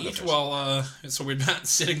ahead and I'll go eat first. while so we're not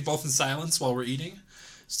sitting both in silence while we're eating.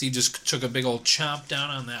 Steve just took a big old chomp down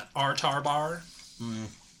on that Artar bar.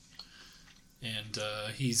 And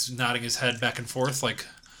he's nodding his head back and forth like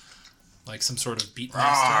some sort of beat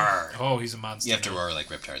master. Oh, he's a monster. You have to now. roar like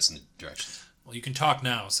reptards in the direction. Well, you can talk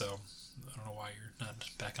now, so I don't know why you're not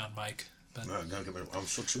back on mic. But I'm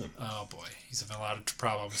still chewing. oh boy, he's having a lot of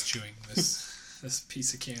problems chewing this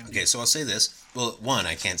piece of candy. Okay, so I'll say this. Well, one,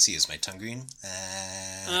 I can't see. Is my tongue green?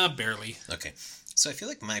 Barely. Okay. So I feel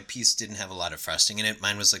like my piece didn't have a lot of frosting in it.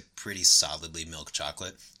 Mine was like pretty solidly milk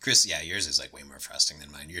chocolate. Chris, yeah, yours is like way more frosting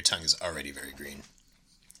than mine. Your tongue is already very green.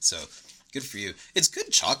 So good for you. It's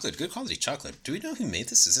good chocolate, good quality chocolate. Do we know who made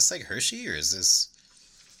this? Is this like Hershey or is this...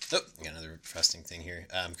 Oh, I got another frosting thing here.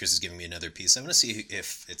 Chris is giving me another piece. I want to see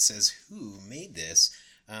if it says who made this.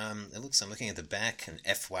 I'm looking at the back and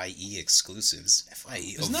FYE exclusives.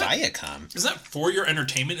 FYE, Viacom. Isn't that for your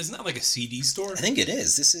entertainment? Isn't that like a CD store? I think it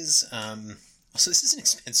is. This is, also this is an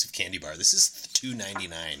expensive candy bar. This is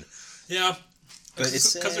 $2.99. Yeah. But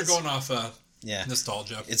it's because they're going off yeah.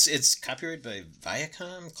 nostalgia. It's copyrighted by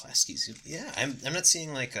Viacom, Klasky Supo. Yeah, I'm not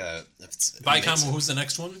seeing like a... Viacom, who's the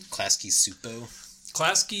next one? Klasky Supo.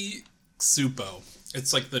 Klasky Supo.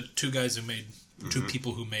 It's like the two guys who made... Two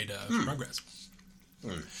people who made Rugrats.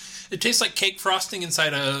 It tastes like cake frosting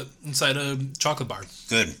inside a chocolate bar.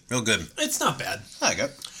 Good. Real good. It's not bad. I like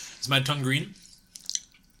it. Is my tongue green?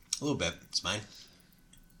 A little bit. It's mine.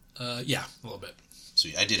 Yeah, a little bit.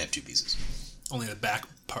 Sweet. I did have two pieces. Only the back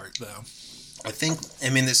part, though. I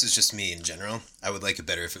mean, this is just me in general. I would like it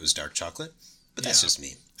better if it was dark chocolate, but that's Yeah. just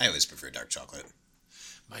me. I always prefer dark chocolate.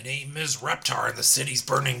 My name is Reptar and the city's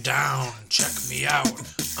burning down. Check me out.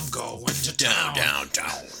 I'm going to town. Down.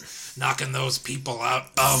 Knocking those people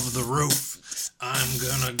out of the roof. I'm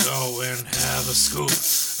gonna go and have a scoop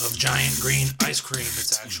of giant green ice cream.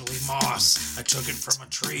 It's actually moss. I took it from a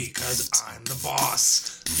tree cause I'm the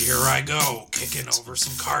boss. Here I go, kicking over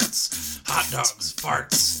some carts. Hot dogs,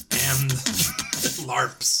 farts, and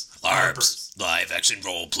LARPs. Live action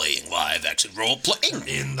role playing.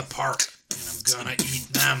 In the park. And I'm gonna eat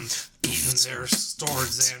them. Eating their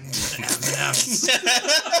swords and M&Ms.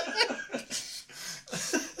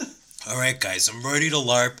 All right, guys, I'm ready to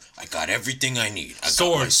LARP. I got everything I need. I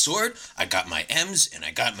got my sword, I got my M's, and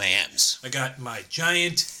I got my M's. I got my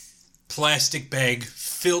giant plastic bag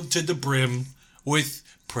filled to the brim with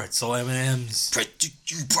pretzel M&Ms.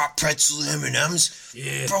 You brought pretzel M&Ms?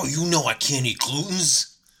 Yeah. Bro, you know I can't eat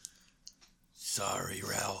glutens. Sorry,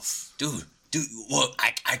 Ralph. Dude, well,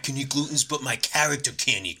 I can eat glutens, but my character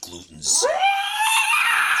can't eat glutens.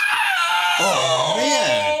 Oh,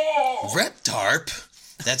 man. Reptarp?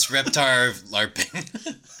 That's Reptar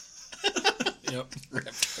LARPing. Yep.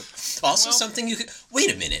 Reptarp. Also something you could...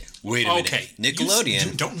 Wait a minute. Okay.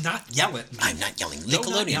 Nickelodeon... Don't not yell at me. I'm not yelling. Don't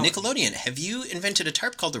not yell at me. Nickelodeon, have you invented a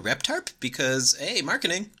tarp called the Reptarp? Because, hey,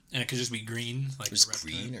 marketing. And it could just be green. Like Just the red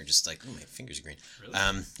green type. or just like, oh, my fingers are green. Really?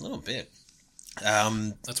 A little bit.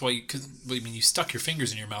 That's why you stuck your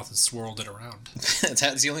fingers in your mouth and swirled it around.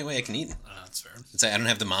 That's the only way I can eat. That's fair. It's like I don't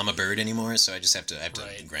have the mama bird anymore, so I just have to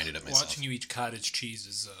Right. grind it up myself. Watching you eat cottage cheese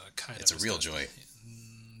is kind It's of... a real joy.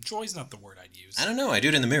 Joy's not the word I'd use. I don't know. I do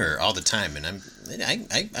it in the mirror all the time, and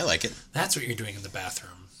I like it. That's what you're doing in the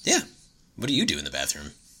bathroom. Yeah. What do you do in the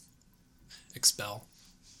bathroom? Expel.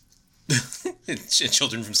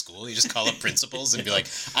 Children from school. You just call up principals and be like,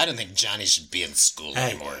 I don't think Johnny should be in school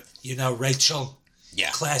anymore. You know Rachel? Yeah.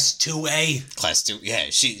 Class 2A. Class 2. Yeah,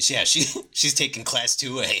 she's taking class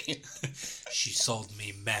 2A. She sold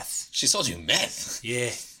me meth. She sold you meth.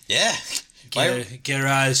 Yeah. Yeah. Get her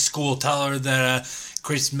out of school. Tell her that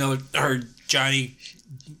Chris Miller or Johnny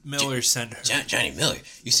Miller sent her. Johnny Miller.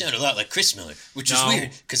 You sound a lot like Chris Miller, which is No, weird,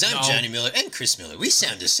 because I'm no. Johnny Miller and Chris Miller. We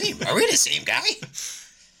sound the same. Are we the same guy?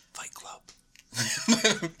 Fight Club.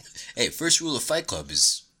 Hey, first rule of Fight Club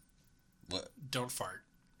is... What? Don't fart.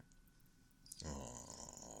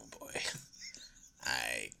 Oh, boy.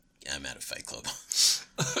 I'm out of Fight Club.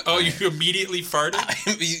 Oh, you immediately farted?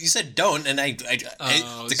 You said don't, and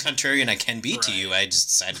the contrarian I can be to Right. you, I just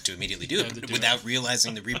decided to immediately do Had to it do without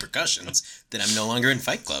realizing the repercussions that I'm no longer in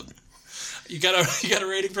Fight Club. You got a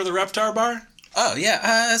rating for the Reptar bar? Oh,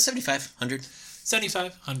 yeah, 75, 100.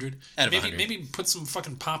 7,500. Out of maybe, 100. Maybe put some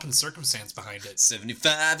fucking pomp and circumstance behind it.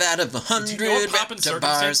 75 out of 100. Do you know what pomp and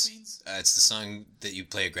circumstance means? It's the song that you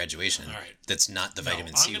play at graduation. All right. That's not the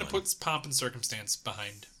vitamin C I'm going one. to put pomp and circumstance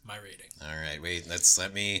behind my rating. All right, wait.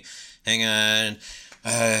 Let me hang on.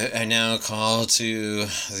 I now call to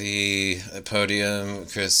the podium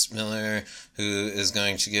Chris Miller, who is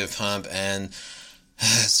going to give pomp and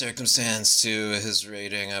circumstance to his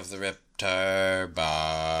rating of the Reptar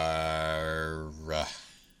Bar.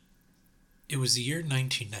 It was the year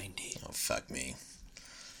 1990. Oh, fuck me.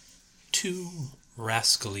 Two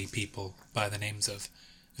rascally people by the names of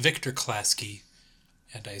Victor Klasky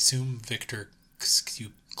and I assume Victor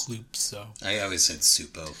Klupso. I always said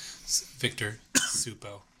Supo. Victor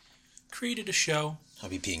Supo created a show I'll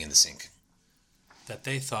be peeing in the sink. that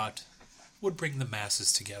they thought would bring the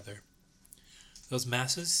masses together. Those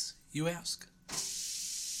masses, you ask?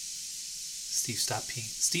 Steve, stop peeing.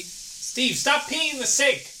 Steve, stop peeing in the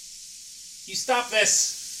sink! You stop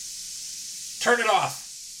this! Turn it off!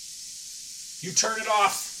 You turn it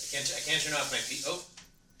off! I can't turn off my pee. Oh,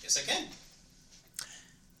 yes I can.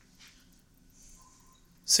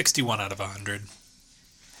 61 out of 100.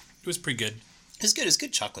 It was pretty good. It's good. It's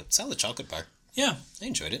good chocolate. Solid chocolate bar. Yeah. I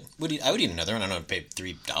enjoyed it. I would eat another one. I don't want to pay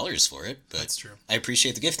 $3 for it, but That's true. I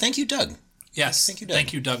appreciate the gift. Thank you, Doug. Yes. Thank you, Doug.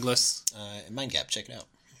 Thank you, Douglas. Mind Gap. Check it out.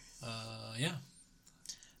 Yeah.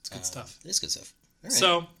 It's good stuff. It is good stuff. All right.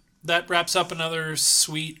 So that wraps up another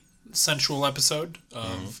sweet, sensual episode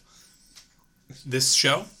of this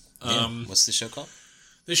show. What's the show called?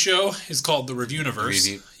 This show is called The Reviewniverse.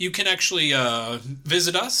 Review. You can actually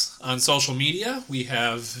visit us on social media. We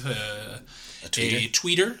have a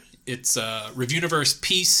tweeter. It's Reviewniverse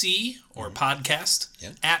PC or podcast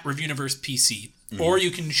at Reviewniverse PC. Or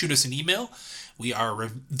you can shoot us an email. We are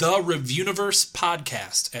the Reviewniverse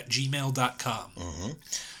podcast at gmail.com.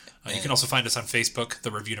 You can also find us on Facebook,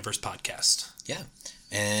 the Reviewniverse podcast. Yeah.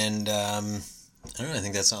 And I don't know. I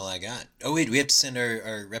think that's all I got. Oh, wait. We have to send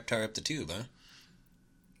our Reptar up the tube, huh?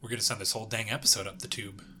 We're going to send this whole dang episode up the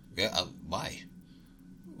tube. Yeah. Why?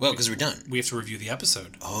 Well, because we're done. We have to review the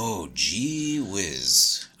episode. Oh, gee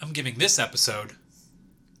whiz. I'm giving this episode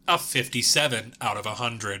a 57 out of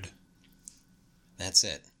 100. That's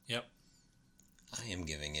it. Yep. I am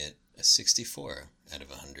giving it a 64 out of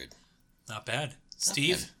 100. Not bad.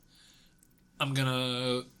 Steve, I'm going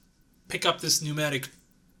to pick up this pneumatic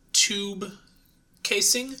tube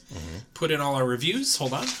casing, put in all our reviews.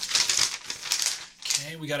 Hold on.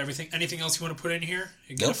 Okay, we got everything. Anything else you want to put in here?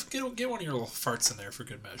 Get one of your little farts in there for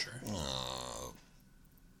good measure.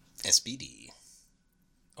 SBD.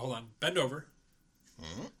 Hold on. Bend over.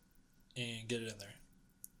 And get it in there.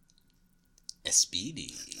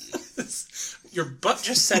 SBD. Your butt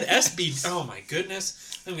just said SB. Oh my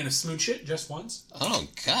goodness. I'm going to smooch it just once. Oh,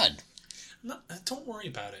 God. No, don't worry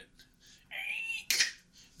about it.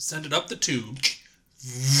 Send it up the tube.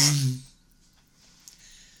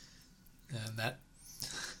 And that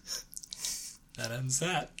ends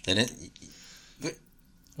that.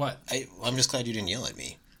 What? I'm just glad you didn't yell at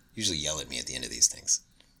me. You usually yell at me at the end of these things.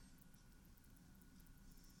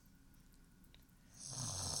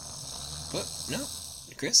 What? No.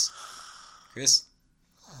 Chris Christ?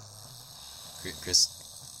 Chris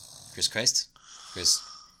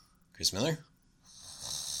Miller?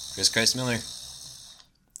 Chris Miller?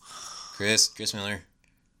 Chris Miller?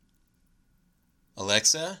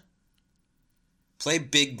 Alexa? Play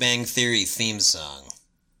Big Bang Theory theme song.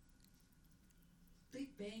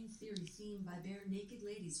 Big Bang Theory theme by Bare Naked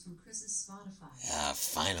Ladies from Chris's Spotify. Ah,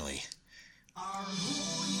 finally. Our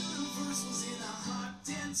whole universe was in a hot,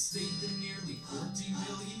 dense state that nearly 14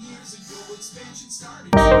 billion years ago expansion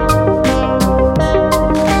started.